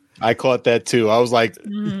 So I caught that too. I was like,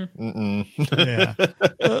 yeah,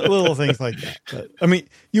 little things like that. But I mean,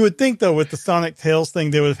 you would think though, with the Sonic Tails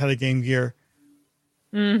thing, they would have had a Game Gear.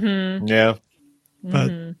 Yeah,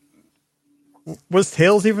 but was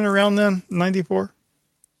Tails even around then? 94.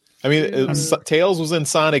 I mean, Tails was in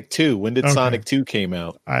Sonic 2. When did Sonic 2 came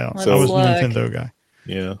out? I don't know. I was a Nintendo guy.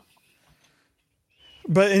 Yeah.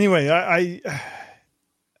 But anyway, I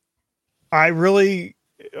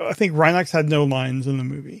think Rhinox had no lines in the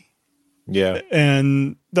movie. Yeah.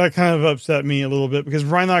 And that kind of upset me a little bit, because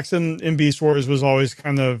Rhinox in Beast Wars was always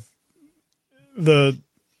kind of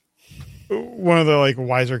one of the like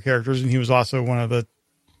wiser characters, and he was also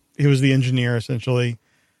he was the engineer essentially.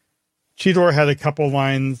 Cheetor had a couple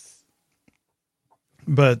lines,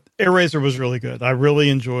 but Airazor was really good. I really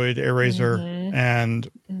enjoyed Airazor, and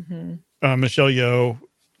Michelle Yeoh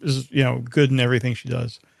is good in everything she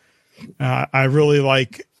does. I really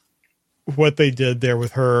like what they did there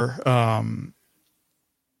with her,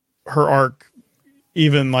 her arc,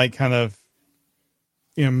 even like kind of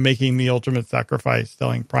making the ultimate sacrifice,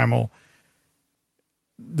 telling Primal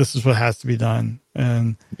this is what has to be done,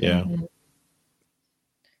 and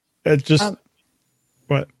it just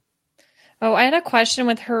what. Oh, I had a question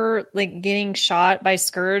with her, like getting shot by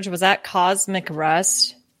Scourge. Was that Cosmic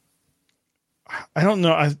Rust? I don't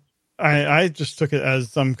know. I just took it as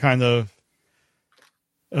some kind of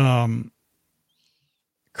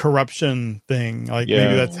corruption thing. Like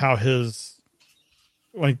maybe that's how his,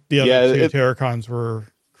 like the other two Terracons were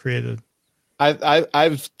created.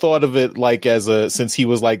 I've thought of it like as since he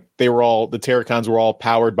was like the Terracons were all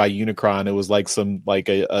powered by Unicron. It was like some like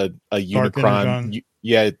a Unicron.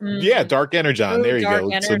 Dark Energon. There you go.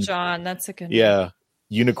 Dark Energon. That's a good one. Yeah.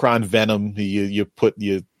 Unicron venom you put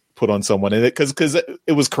on someone, and because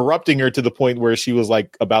it was corrupting her to the point where she was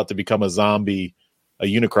like about to become a zombie, a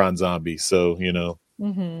Unicron zombie. So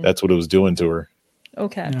that's what it was doing to her.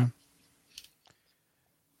 Okay.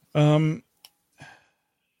 Yeah.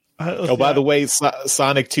 By the way,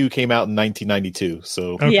 Sonic 2 came out in 1992,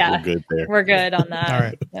 so we're good there. We're good on that. All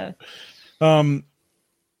right. Yeah.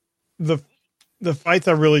 The fights,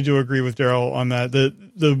 I really do agree with Daryl on that.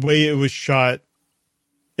 The way it was shot,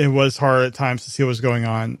 it was hard at times to see what was going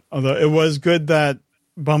on. Although it was good that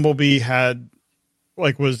Bumblebee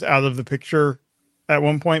was out of the picture at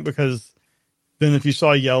one point, because then if you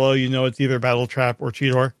saw yellow, it's either Battletrap or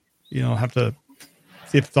Cheetor. You don't have to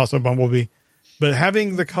see if it's also Bumblebee. But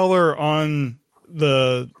having the color on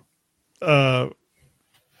the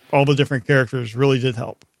all the different characters really did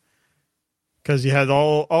help, because you had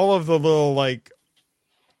all of the little like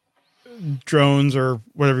drones or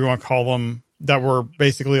whatever you want to call them that were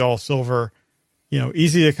basically all silver.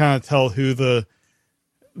 Easy to kind of tell who the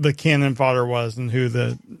cannon fodder was and who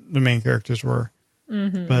the main characters were.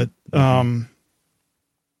 Mm-hmm. But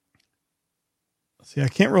see, I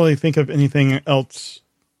can't really think of anything else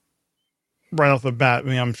right off the bat. I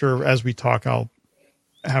mean, I'm sure as we talk, I'll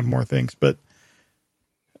have more things, but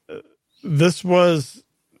this was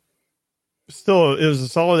still, it was a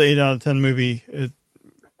solid 8 out of 10 movie. It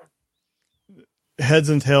heads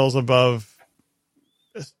and tails above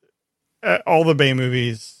all the Bay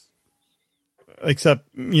movies, except,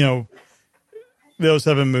 the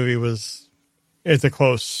 07 movie it's a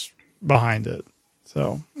close behind it.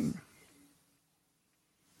 So.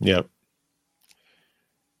 Yep.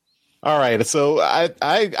 All right, so I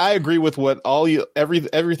agree with what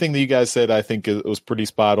everything that you guys said. I think it was pretty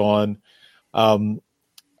spot on.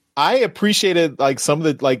 I appreciated like some of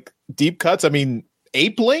the like deep cuts. I mean,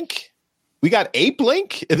 Ape Link. We got Ape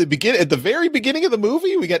Link at the very beginning of the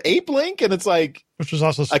movie. We got Ape Link, and it's like, which was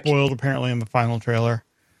also spoiled apparently in the final trailer.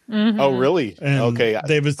 Mm-hmm. Oh, really? And okay,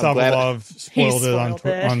 David Sokolov spoiled it on.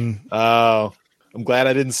 Oh. I'm glad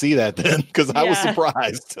I didn't see that then, because I was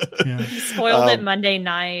surprised. He spoiled it Monday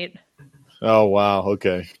night. Oh wow,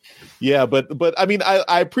 okay, yeah, but I mean,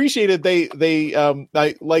 I appreciated they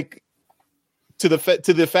I like to the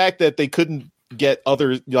fact that they couldn't get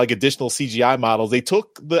other like additional CGI models. They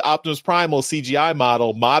took the Optimus Primal CGI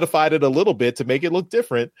model, modified it a little bit to make it look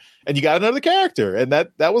different, and you got another character, and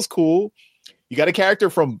that was cool. You got a character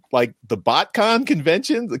from like the BotCon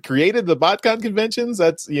conventions, created the BotCon conventions.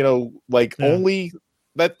 That's only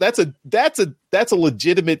that's a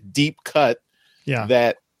legitimate deep cut. Yeah.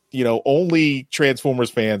 That only Transformers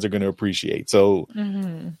fans are going to appreciate. So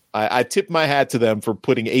I tip my hat to them for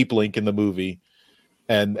putting Ape Link in the movie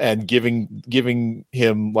and giving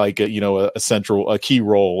him like a key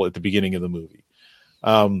role at the beginning of the movie.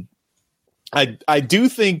 I do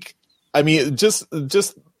think, I mean, just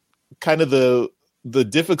kind of the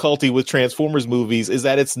difficulty with Transformers movies is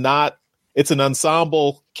that it's an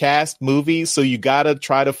ensemble cast movie. So you got to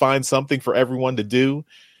try to find something for everyone to do.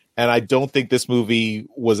 And I don't think this movie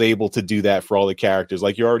was able to do that for all the characters.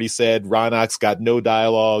 Like you already said, Rhinox got no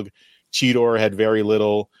dialogue. Cheetor had very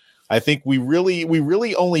little. I think we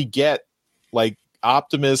really only get like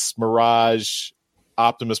Optimus, Mirage,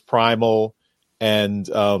 Optimus Primal, and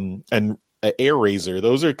Airazor.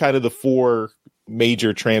 Those are kind of the four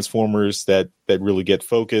major Transformers that really get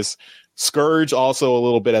focus. Scourge also a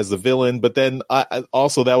little bit as the villain, but then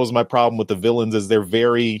also that was my problem with the villains, is they're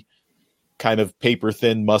very kind of paper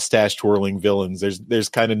thin, mustache twirling villains. There's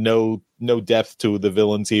kind of no depth to the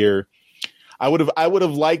villains here. I would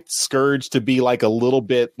have liked Scourge to be like a little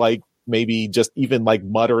bit like maybe just even like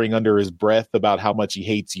muttering under his breath about how much he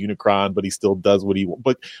hates Unicron, but he still does what he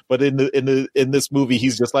wants. But in this movie,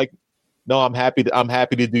 he's just like, no, I'm happy to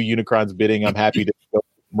do Unicron's bidding. I'm happy to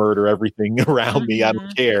murder everything around me. I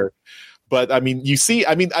don't care. But I mean,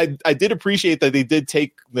 I did appreciate that they did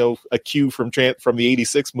take a cue from the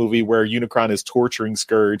 '86 movie where Unicron is torturing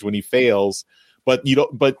Scourge when he fails. But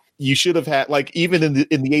you should have had, like, even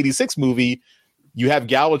in the '86 movie, you have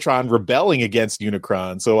Galvatron rebelling against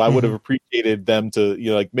Unicron. So I would have appreciated them to,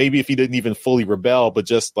 like, maybe if he didn't even fully rebel, but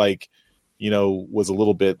just like, was a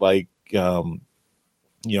little bit like, I'd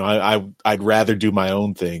rather do my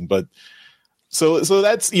own thing. But So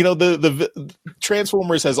that's, you know, the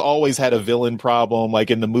Transformers has always had a villain problem. Like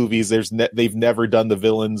in the movies, they've never done the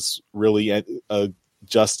villains really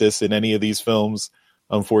justice in any of these films,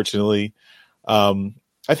 unfortunately. I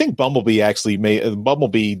think Bumblebee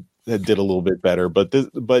did a little bit better,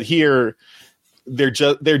 but here they're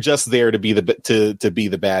just there to be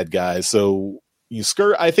the bad guys. So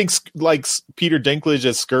I think like Peter Dinklage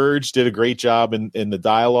as Scourge did a great job in the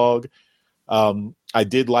dialogue. I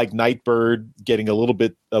did like Nightbird getting a little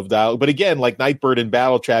bit of dialogue, but again, like Nightbird and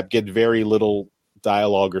Battletrap get very little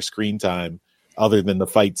dialogue or screen time other than the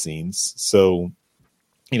fight scenes. So,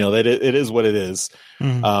 you know, that it is what it is.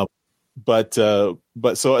 Mm-hmm. But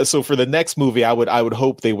so for the next movie, I would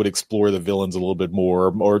hope they would explore the villains a little bit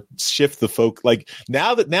more, or shift the like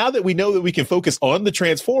now that we know that we can focus on the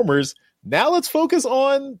Transformers. Now let's focus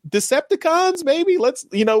on Decepticons. Maybe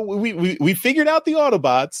we figured out the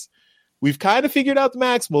Autobots. We've kind of figured out the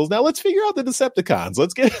Maximals. Now let's figure out the Decepticons.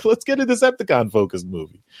 Let's get a Decepticon focused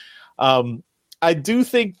movie. I do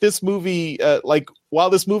think this movie,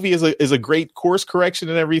 while this movie is a great course correction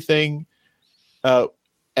and everything,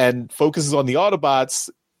 and focuses on the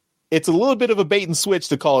Autobots, it's a little bit of a bait and switch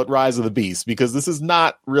to call it Rise of the Beast, because this is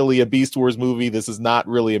not really a Beast Wars movie. This is not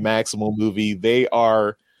really a Maximal movie. They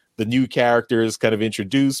are the new characters kind of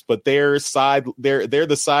introduced, but they're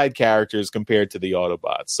the side characters compared to the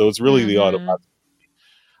Autobots. So it's really the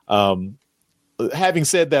Autobots. Having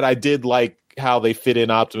said that, I did like how they fit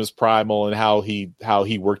in Optimus Primal and how he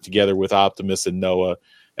worked together with Optimus and Noah.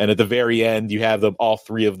 And at the very end, you have all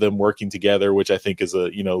three of them working together, which I think is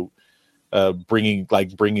bringing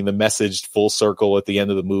the message full circle at the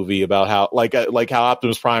end of the movie about how how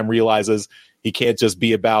Optimus Prime realizes he can't just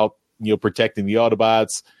be about protecting the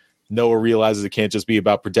Autobots. Noah realizes it can't just be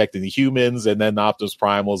about protecting the humans, and then Optimus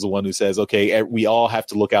Primal is the one who says, okay, we all have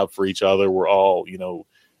to look out for each other. We're all,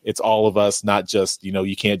 it's all of us, not just,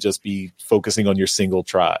 you can't just be focusing on your single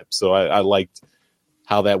tribe. So I liked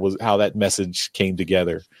how that message came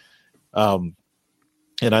together. I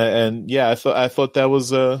thought that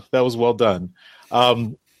was well done.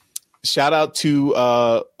 Shout out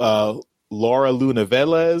to Laura Luna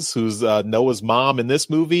Velez, who's Noah's mom in this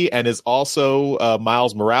movie, and is also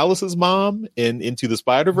Miles Morales' mom in Into the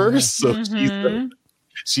Spider-Verse. So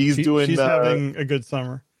she's having a good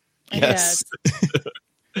summer. Yes.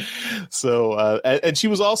 So and she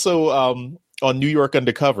was also on New York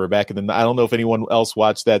Undercover back in I don't know if anyone else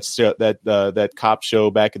watched that show, that cop show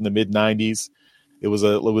back in the mid '90s. It was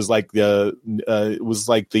like the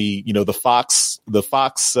Fox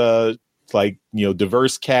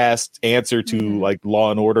diverse cast answer to like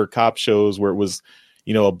Law and Order cop shows, where it was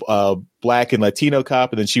a black and Latino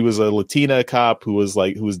cop, and then she was a Latina cop who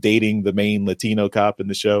was dating the main Latino cop in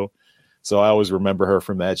the show. So I always remember her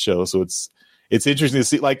from that show. So it's interesting to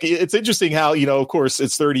see, it's interesting how, of course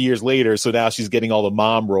it's 30 years later. So now she's getting all the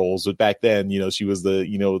mom roles, but back then, she was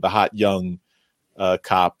the hot young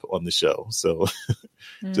cop on the show. So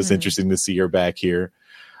just interesting to see her back here.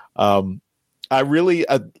 I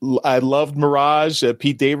loved Mirage.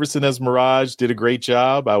 Pete Davidson as Mirage did a great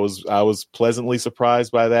job. I was pleasantly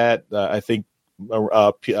surprised by that. I think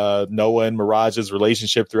Noah and Mirage's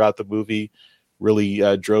relationship throughout the movie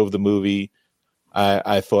really drove the movie.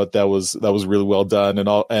 I thought that was really well done,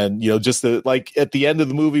 and just at the end of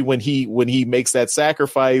the movie when he makes that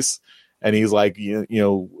sacrifice, and he's like,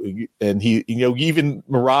 and he, even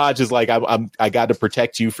Mirage is like, I got to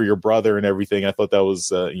protect you for your brother and everything. I thought that was,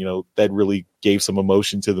 that really gave some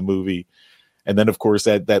emotion to the movie. And then of course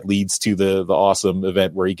that leads to the awesome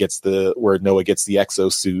event where where Noah gets the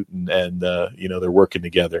exosuit and they're working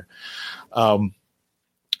together.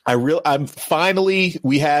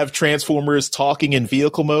 We have Transformers talking in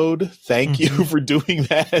vehicle mode. Thank you for doing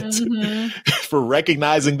that, for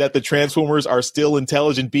recognizing that the Transformers are still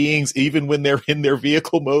intelligent beings, even when they're in their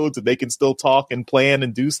vehicle modes, and they can still talk and plan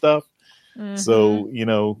and do stuff. So,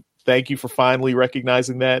 thank you for finally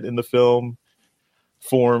recognizing that in the film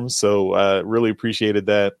form. So, really appreciated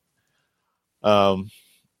that. I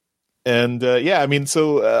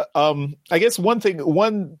guess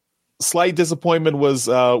one slight disappointment was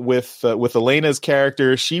with Elena's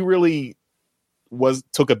character. She really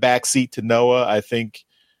took a back seat to Noah. I think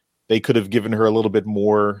they could have given her a little bit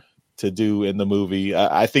more to do in the movie.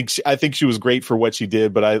 I think she was great for what she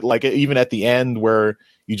did, but I like even at the end where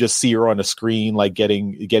you just see her on a screen, like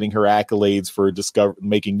getting her accolades for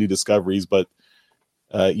making new discoveries. But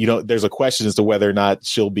there's a question as to whether or not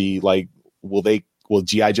she'll be like, will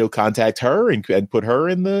G.I. Joe contact her and put her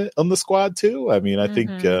on the squad too? I mean, I think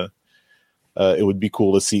it would be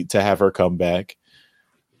cool to have her come back.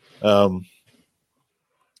 So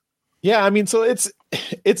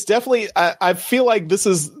it's definitely. I feel like this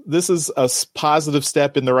is a positive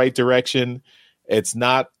step in the right direction. It's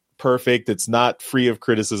not perfect. It's not free of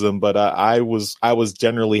criticism, but I was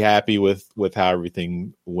generally happy with how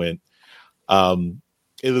everything went.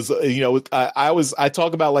 It was, I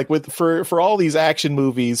talk about like for all these action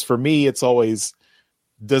movies, for me, it's always,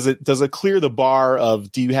 does it clear the bar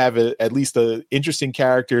of, do you have at least interesting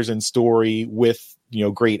characters and story with,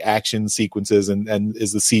 great action sequences, and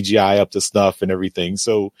is the CGI up to snuff and everything?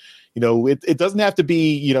 So, it doesn't have to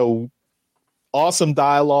be, awesome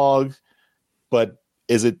dialogue, but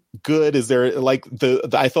is it good? Is there like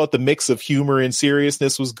I thought the mix of humor and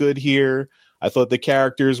seriousness was good here. I thought the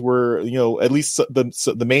characters were, at least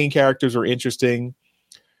the main characters were interesting.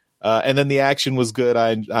 And then the action was good.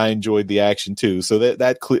 I enjoyed the action too. So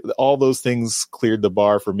that all those things cleared the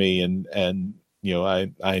bar for me. And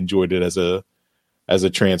I enjoyed it as a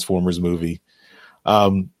Transformers movie.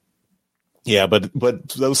 Yeah, but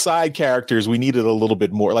those side characters, we needed a little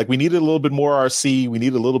bit more. Like, we needed a little bit more RC. We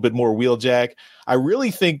needed a little bit more Wheeljack. I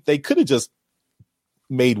really think they could have just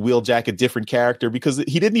made Wheeljack a different character, because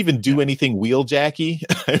he didn't even do anything Wheeljacky.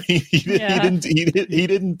 I mean, he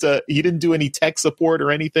didn't do any tech support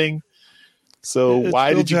or anything. So it's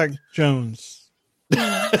why Wheeljack did you... Jones?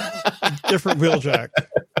 Different Wheeljack.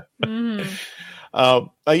 Mm-hmm.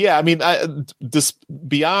 Yeah, I mean,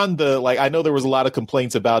 beyond the, like, I know there was a lot of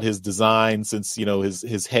complaints about his design, since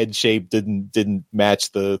his head shape didn't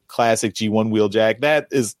match the classic G1 Wheeljack. That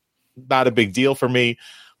is not a big deal for me,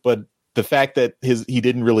 but the fact that he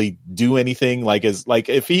didn't really do anything, like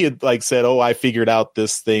if he had like said, "Oh, I figured out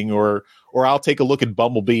this thing," or I'll take a look at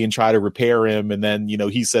Bumblebee and try to repair him, and then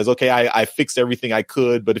he says, "Okay, I fixed everything I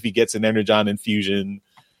could, but if he gets an Energon infusion,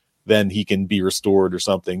 then he can be restored," or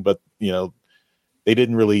something. But they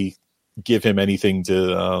didn't really give him anything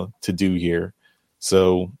to do here,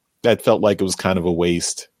 so that felt like it was kind of a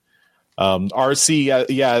waste.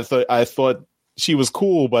 RC, I thought she was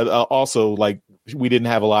cool, but also, like, we didn't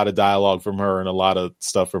have a lot of dialogue from her and a lot of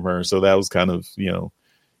stuff from her, so that was kind of,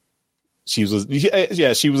 she was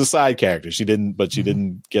a side character. She didn't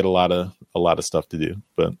get a lot of stuff to do.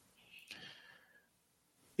 But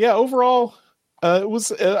yeah, overall, it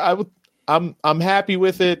was I'm happy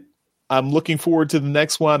with it. I'm looking forward to the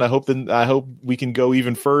next one. I hope we can go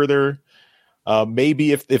even further.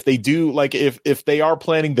 Maybe if they do, like, if they are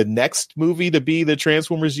planning the next movie to be the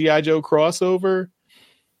Transformers G.I. Joe crossover,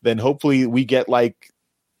 then hopefully we get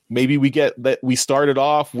that we started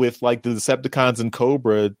off with like the Decepticons and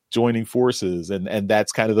Cobra joining forces, and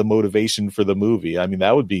that's kind of the motivation for the movie. I mean, I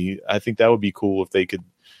think that would be cool if they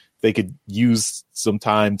could use some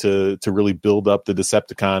time to really build up the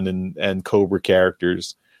Decepticon and Cobra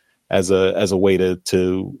characters as a way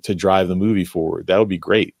to drive the movie forward. That would be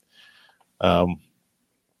great. But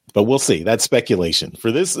we'll see. That's speculation.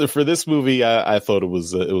 For this movie, I thought it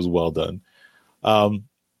was well done.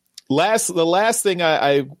 The last thing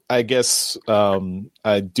I guess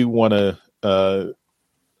I do want to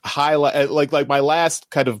highlight, like my last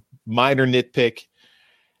kind of minor nitpick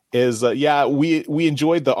is we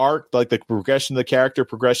enjoyed the arc, like the progression of the character,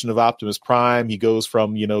 progression of Optimus Prime. He goes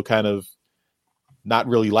from kind of not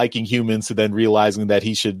really liking humans to then realizing that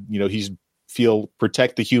he should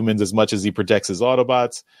protect the humans as much as he protects his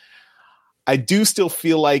Autobots. I do still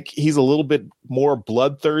feel like he's a little bit more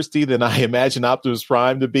bloodthirsty than I imagine Optimus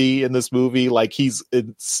Prime to be in this movie. Like,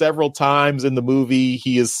 several times in the movie,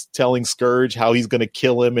 he is telling Scourge how he's going to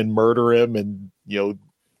kill him and murder him and,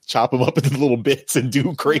 chop him up into little bits and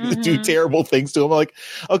do crazy, do terrible things to him. I'm like,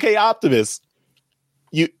 okay, Optimus,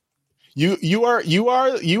 you're the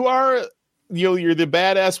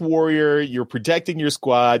badass warrior. You're protecting your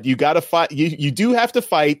squad. You got to fight. You do have to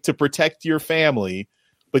fight to protect your family.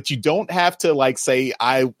 But you don't have to like say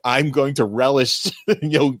I'm going to relish,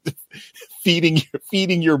 feeding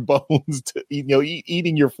your bones to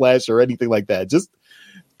eating your flesh or anything like that. Just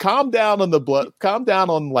calm down on the blood. Calm down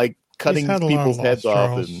on like cutting people's heads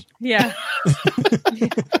off. And yeah,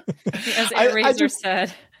 as Razor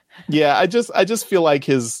said. Yeah, I just feel like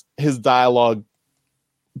his dialogue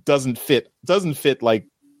doesn't fit like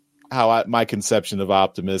how my conception of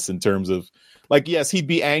Optimus in terms of. Like, yes, he'd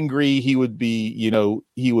be angry. He would be,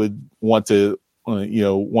 he would want to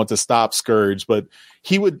stop Scourge, but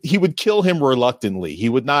he would kill him reluctantly. He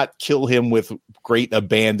would not kill him with great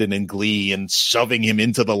abandon and glee and shoving him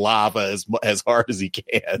into the lava as hard as he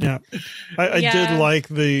can. Yeah, I did like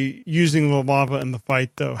the using the lava in the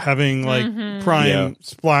fight, though, having like Prime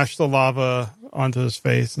splash the lava onto his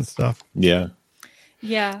face and stuff. Yeah.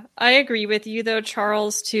 Yeah, I agree with you, though,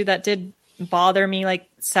 Charles, too. That did bother me like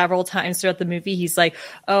several times throughout the movie. He's like,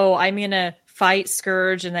 "Oh, I'm gonna fight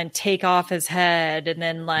Scourge and then take off his head, and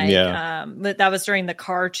then that was during the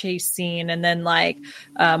car chase scene, and then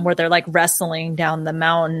where they're like wrestling down the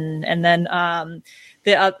mountain, and then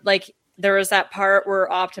there was that part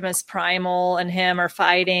where Optimus Primal and him are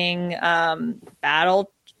fighting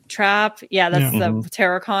Battle Trap. Yeah, that's the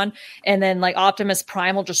Terracon. And then Optimus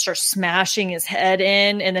Primal just starts smashing his head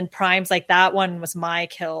in, and then Prime's like, that one was my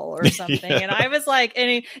kill or something. And I was like,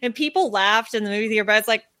 and people laughed in the movie theater, but I was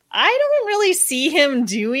like, I don't really see him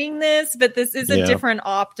doing this, but this is a different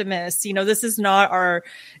Optimus. This is not our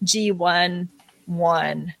G1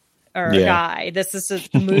 guy. This is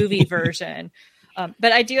a movie version.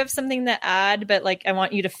 But I do have something to add, but I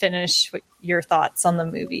want you to finish your thoughts on the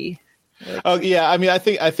movie. Oh yeah, I mean, I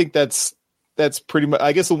think that's pretty much.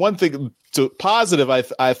 I guess the one thing positive,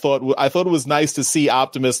 I thought it was nice to see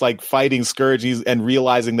Optimus fighting Scourge and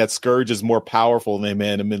realizing that Scourge is more powerful than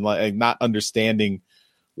him, and not understanding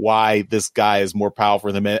why this guy is more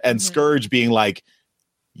powerful than him, and Scourge being like,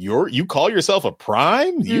 you call yourself a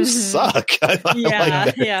Prime? You suck.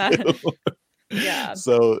 Yeah.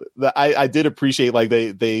 So I did appreciate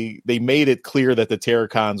they made it clear that the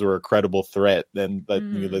Terracons were a credible threat, and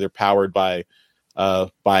that they're powered by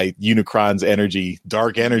Unicron's energy,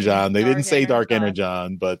 Dark Energon. They didn't say Dark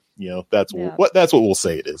Energon, but that's what we'll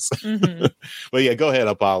say it is. But yeah, go ahead,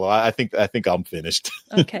 Apollo. I think I'm finished.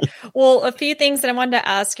 Okay. Well, a few things that I wanted to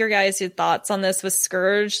ask your guys your thoughts on this with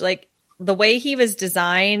Scourge. The way he was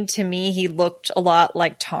designed, to me, he looked a lot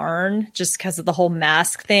like Tarn, just because of the whole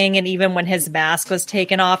mask thing. And even when his mask was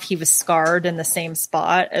taken off, he was scarred in the same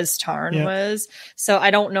spot as Tarn was. So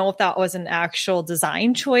I don't know if that was an actual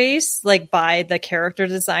design choice, by the character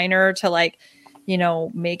designer to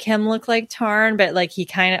make him look like Tarn. But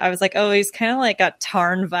I was like, oh, he's kind of got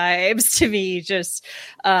Tarn vibes to me, just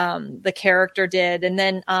the character did. And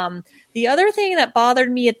then the other thing that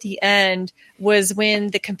bothered me at the end was when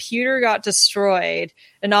the computer got destroyed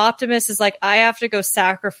and Optimus is like, I have to go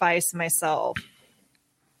sacrifice myself.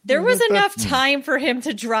 There was enough time for him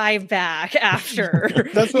to drive back after.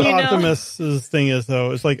 That's what Optimus's thing is,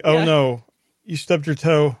 though. It's no, you stubbed your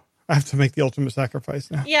toe. I have to make the ultimate sacrifice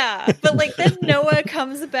now. Yeah, but then Noah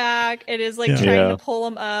comes back and is trying to pull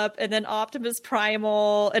him up, and then Optimus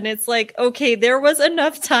Primal, and it's okay, there was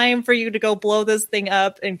enough time for you to go blow this thing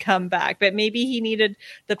up and come back, but maybe he needed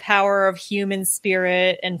the power of human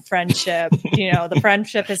spirit and friendship. The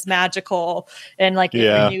friendship is magical, and it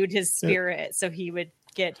renewed his spirit, so he would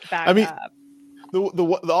get back up.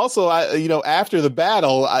 Also, after the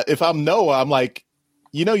battle, if I'm Noah, I'm like,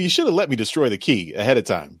 you should have let me destroy the key ahead of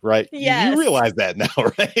time, right? Yes. You realize that now,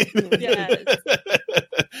 right? Yes.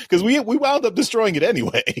 Because we wound up destroying it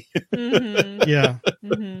anyway. Yeah.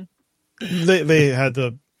 They had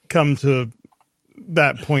to come to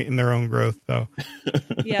that point in their own growth, though.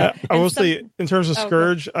 Yeah. I will say, in terms of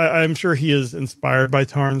Scourge, I'm sure he is inspired by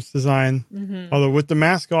Tarn's design. Although with the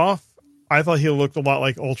mask off, I thought he looked a lot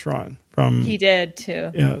like Ultron from. He did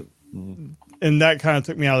too. Yeah. And that kind of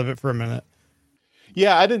took me out of it for a minute.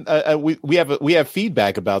 Yeah, I didn't. We have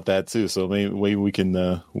feedback about that too, so maybe we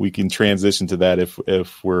can transition to that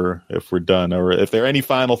if we're done, or if there are any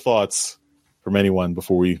final thoughts from anyone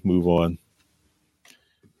before we move on.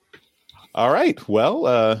 All right,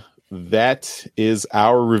 well, that is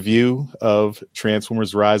our review of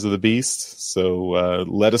Transformers: Rise of the Beast. So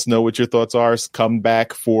let us know what your thoughts are. Come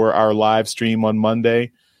back for our live stream on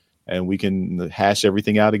Monday, and we can hash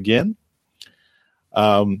everything out again.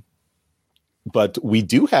 But we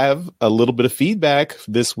do have a little bit of feedback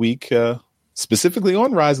this week, specifically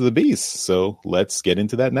on Rise of the Beast. So let's get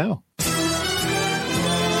into that now.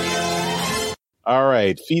 All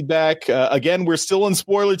right, feedback. Again, we're still in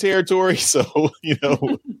spoiler territory. So,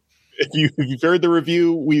 if you've heard the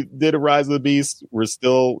review we did of Rise of the Beast, we're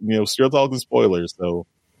still talking spoilers. So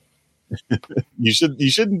you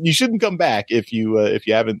shouldn't come back if you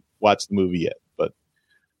haven't watched the movie yet. But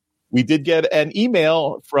we did get an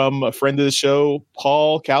email from a friend of the show,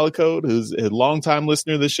 Paul Calicote, who's a longtime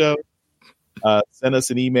listener of the show. Sent us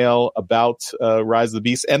an email about Rise of the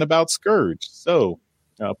Beast and about Scourge. So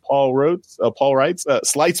Paul writes,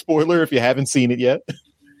 slight spoiler if you haven't seen it yet.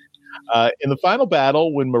 In the final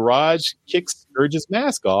battle, when Mirage kicks Scourge's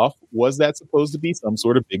mask off, was that supposed to be some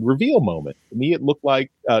sort of big reveal moment? To me, it looked like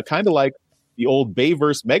kind of like the old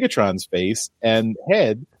Bayverse Megatron's face and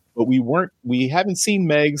head, but we haven't seen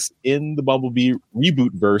Megs in the Bumblebee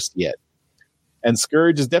reboot verse yet. And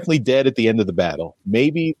Scourge is definitely dead at the end of the battle.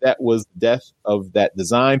 Maybe that was the death of that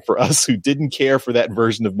design for us who didn't care for that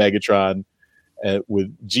version of Megatron,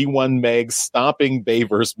 with G1 Megs stomping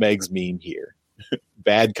Bayverse Megs meme here.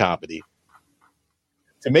 Bad comedy.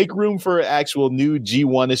 to make room for actual new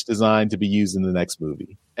G1-ish design to be used in the next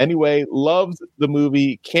movie. Anyway, loved the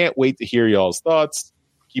movie. Can't wait to hear y'all's thoughts.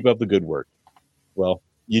 Keep up the good work. Well,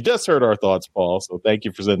 you just heard our thoughts, Paul, so thank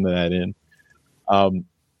you for sending that in.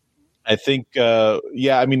 I think,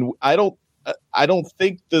 I don't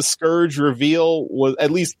think the Scourge reveal was,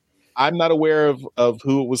 at least I'm not aware of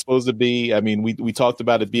who it was supposed to be. I mean, we talked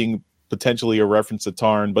about it being potentially a reference to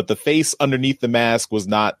Tarn, but the face underneath the mask was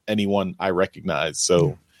not anyone I recognized.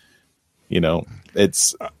 So,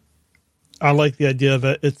 it's... I like the idea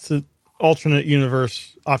that it's an alternate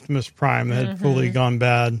universe Optimus Prime that had fully gone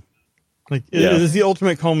bad. Like, it is the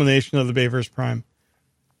ultimate culmination of the Bayverse Prime.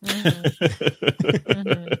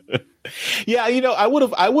 Yeah, I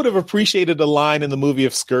would have appreciated a line in the movie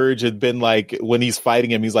if Scourge had been like, when he's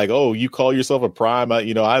fighting him, he's like, "Oh, you call yourself a Prime?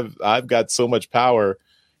 I've got so much power.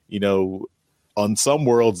 On some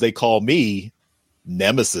worlds they call me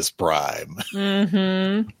Nemesis Prime."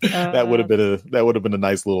 That would have been a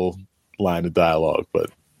nice little line of dialogue, but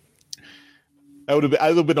I would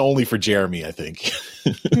have been only for Jeremy, I think.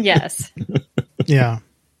 Yes. Yeah.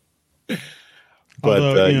 But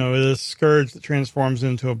although, it is Scourge that transforms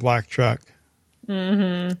into a black truck.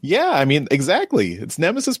 Yeah, I mean, exactly. It's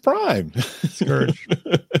Nemesis Prime. Scourge.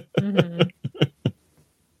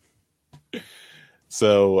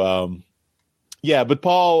 So, but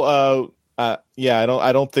Paul, I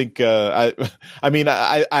don't think.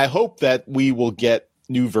 I hope that we will get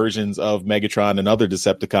new versions of Megatron and other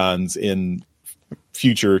Decepticons in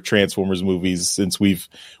future Transformers movies, since we're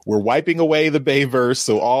wiping away the Bayverse,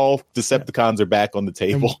 so all Decepticons are back on the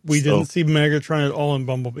table. And we didn't see Megatron at all in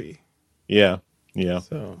Bumblebee. Yeah.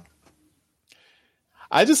 So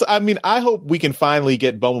I hope we can finally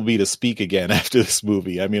get Bumblebee to speak again after this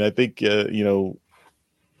movie. I mean, I think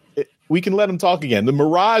we can let him talk again. The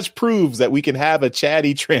Mirage proves that we can have a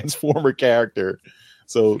chatty Transformer character.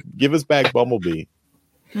 So give us back Bumblebee.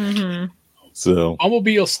 So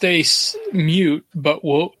Bumblebee will stay mute, but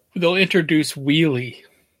they'll introduce Wheelie.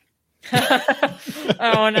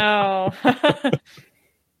 Oh no.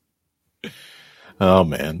 Oh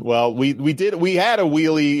man. Well, we had a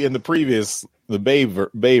Wheelie in the Bayverse,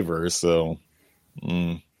 so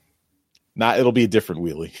it'll be a different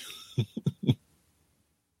Wheelie.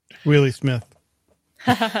 Wheelie Smith.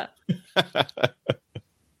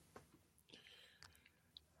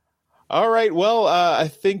 All right. Well, I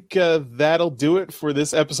think that'll do it for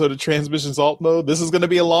this episode of Transmissions Alt Mode. This is going to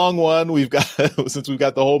be a long one. Since we've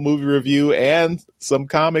got the whole movie review and some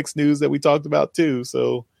comics news that we talked about too.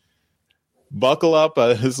 So buckle up.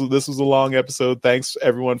 This was a long episode. Thanks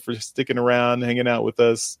everyone for sticking around, hanging out with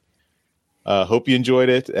us. Hope you enjoyed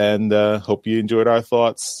it, and hope you enjoyed our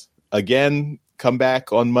thoughts. Again, come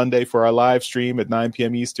back on Monday for our live stream at 9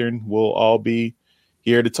 p.m. Eastern. We'll all be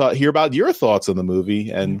here to hear about your thoughts on the movie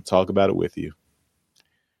and talk about it with you.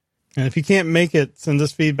 And if you can't make it, send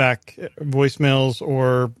us feedback, voicemails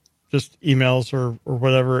or just emails or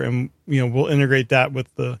whatever, and we'll integrate that with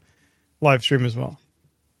the live stream as well.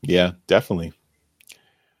 Yeah, definitely.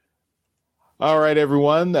 All right,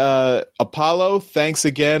 everyone. Apollo, thanks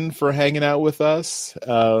again for hanging out with us.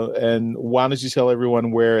 And why don't you tell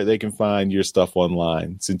everyone where they can find your stuff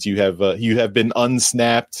online, since you have been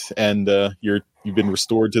unsnapped and you've been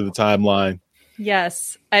restored to the timeline.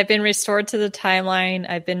 Yes, I've been restored to the timeline.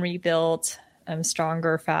 I've been rebuilt. I'm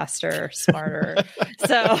stronger, faster, smarter.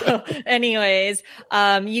 So anyways,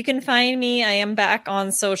 you can find me. I am back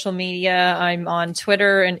on social media. I'm on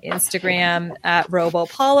Twitter and Instagram at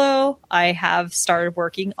RoboPaulo. I have started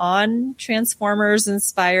working on Transformers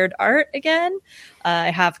inspired art again.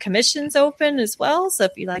 I have commissions open as well. So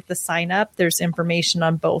if you'd like to sign up, there's information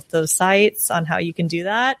on both those sites on how you can do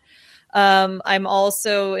that. I'm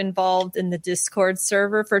also involved in the Discord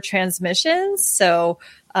server for Transmissions. So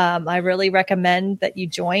I really recommend that you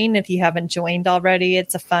join if you haven't joined already.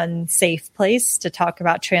 It's a fun, safe place to talk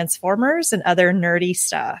about Transformers and other nerdy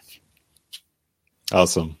stuff.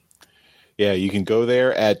 Awesome. Yeah, you can go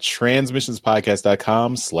there at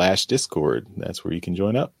transmissionspodcast.com/Discord. That's where you can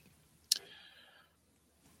join up.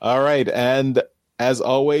 All right. And as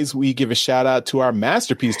always, we give a shout out to our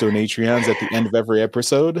Masterpiece Donatreons at the end of every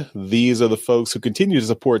episode. These are the folks who continue to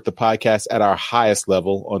support the podcast at our highest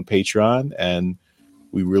level on Patreon, and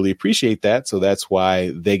we really appreciate that. So that's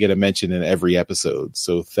why they get a mention in every episode.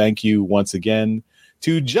 So thank you once again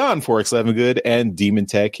to John Forex Levengood and Demon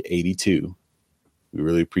Tech 82. We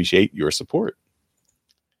really appreciate your support.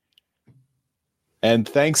 And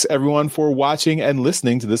thanks everyone for watching and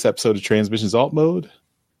listening to this episode of Transmissions Alt Mode.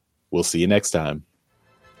 We'll see you next time.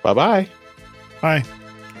 Bye-bye. Bye.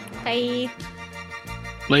 Bye.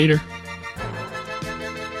 Later.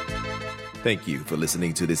 Thank you for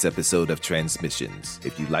listening to this episode of Transmissions.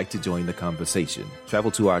 If you'd like to join the conversation, travel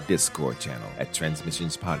to our Discord channel at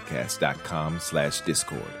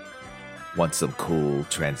transmissionspodcast.com/Discord. Want some cool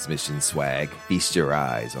transmission swag? Feast your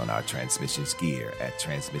eyes on our transmissions gear at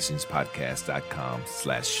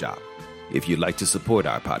transmissionspodcast.com/shop. If you'd like to support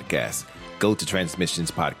our podcast, go to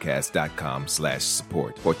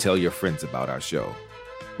transmissionspodcast.com/support or tell your friends about our show.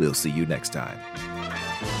 We'll see you next time.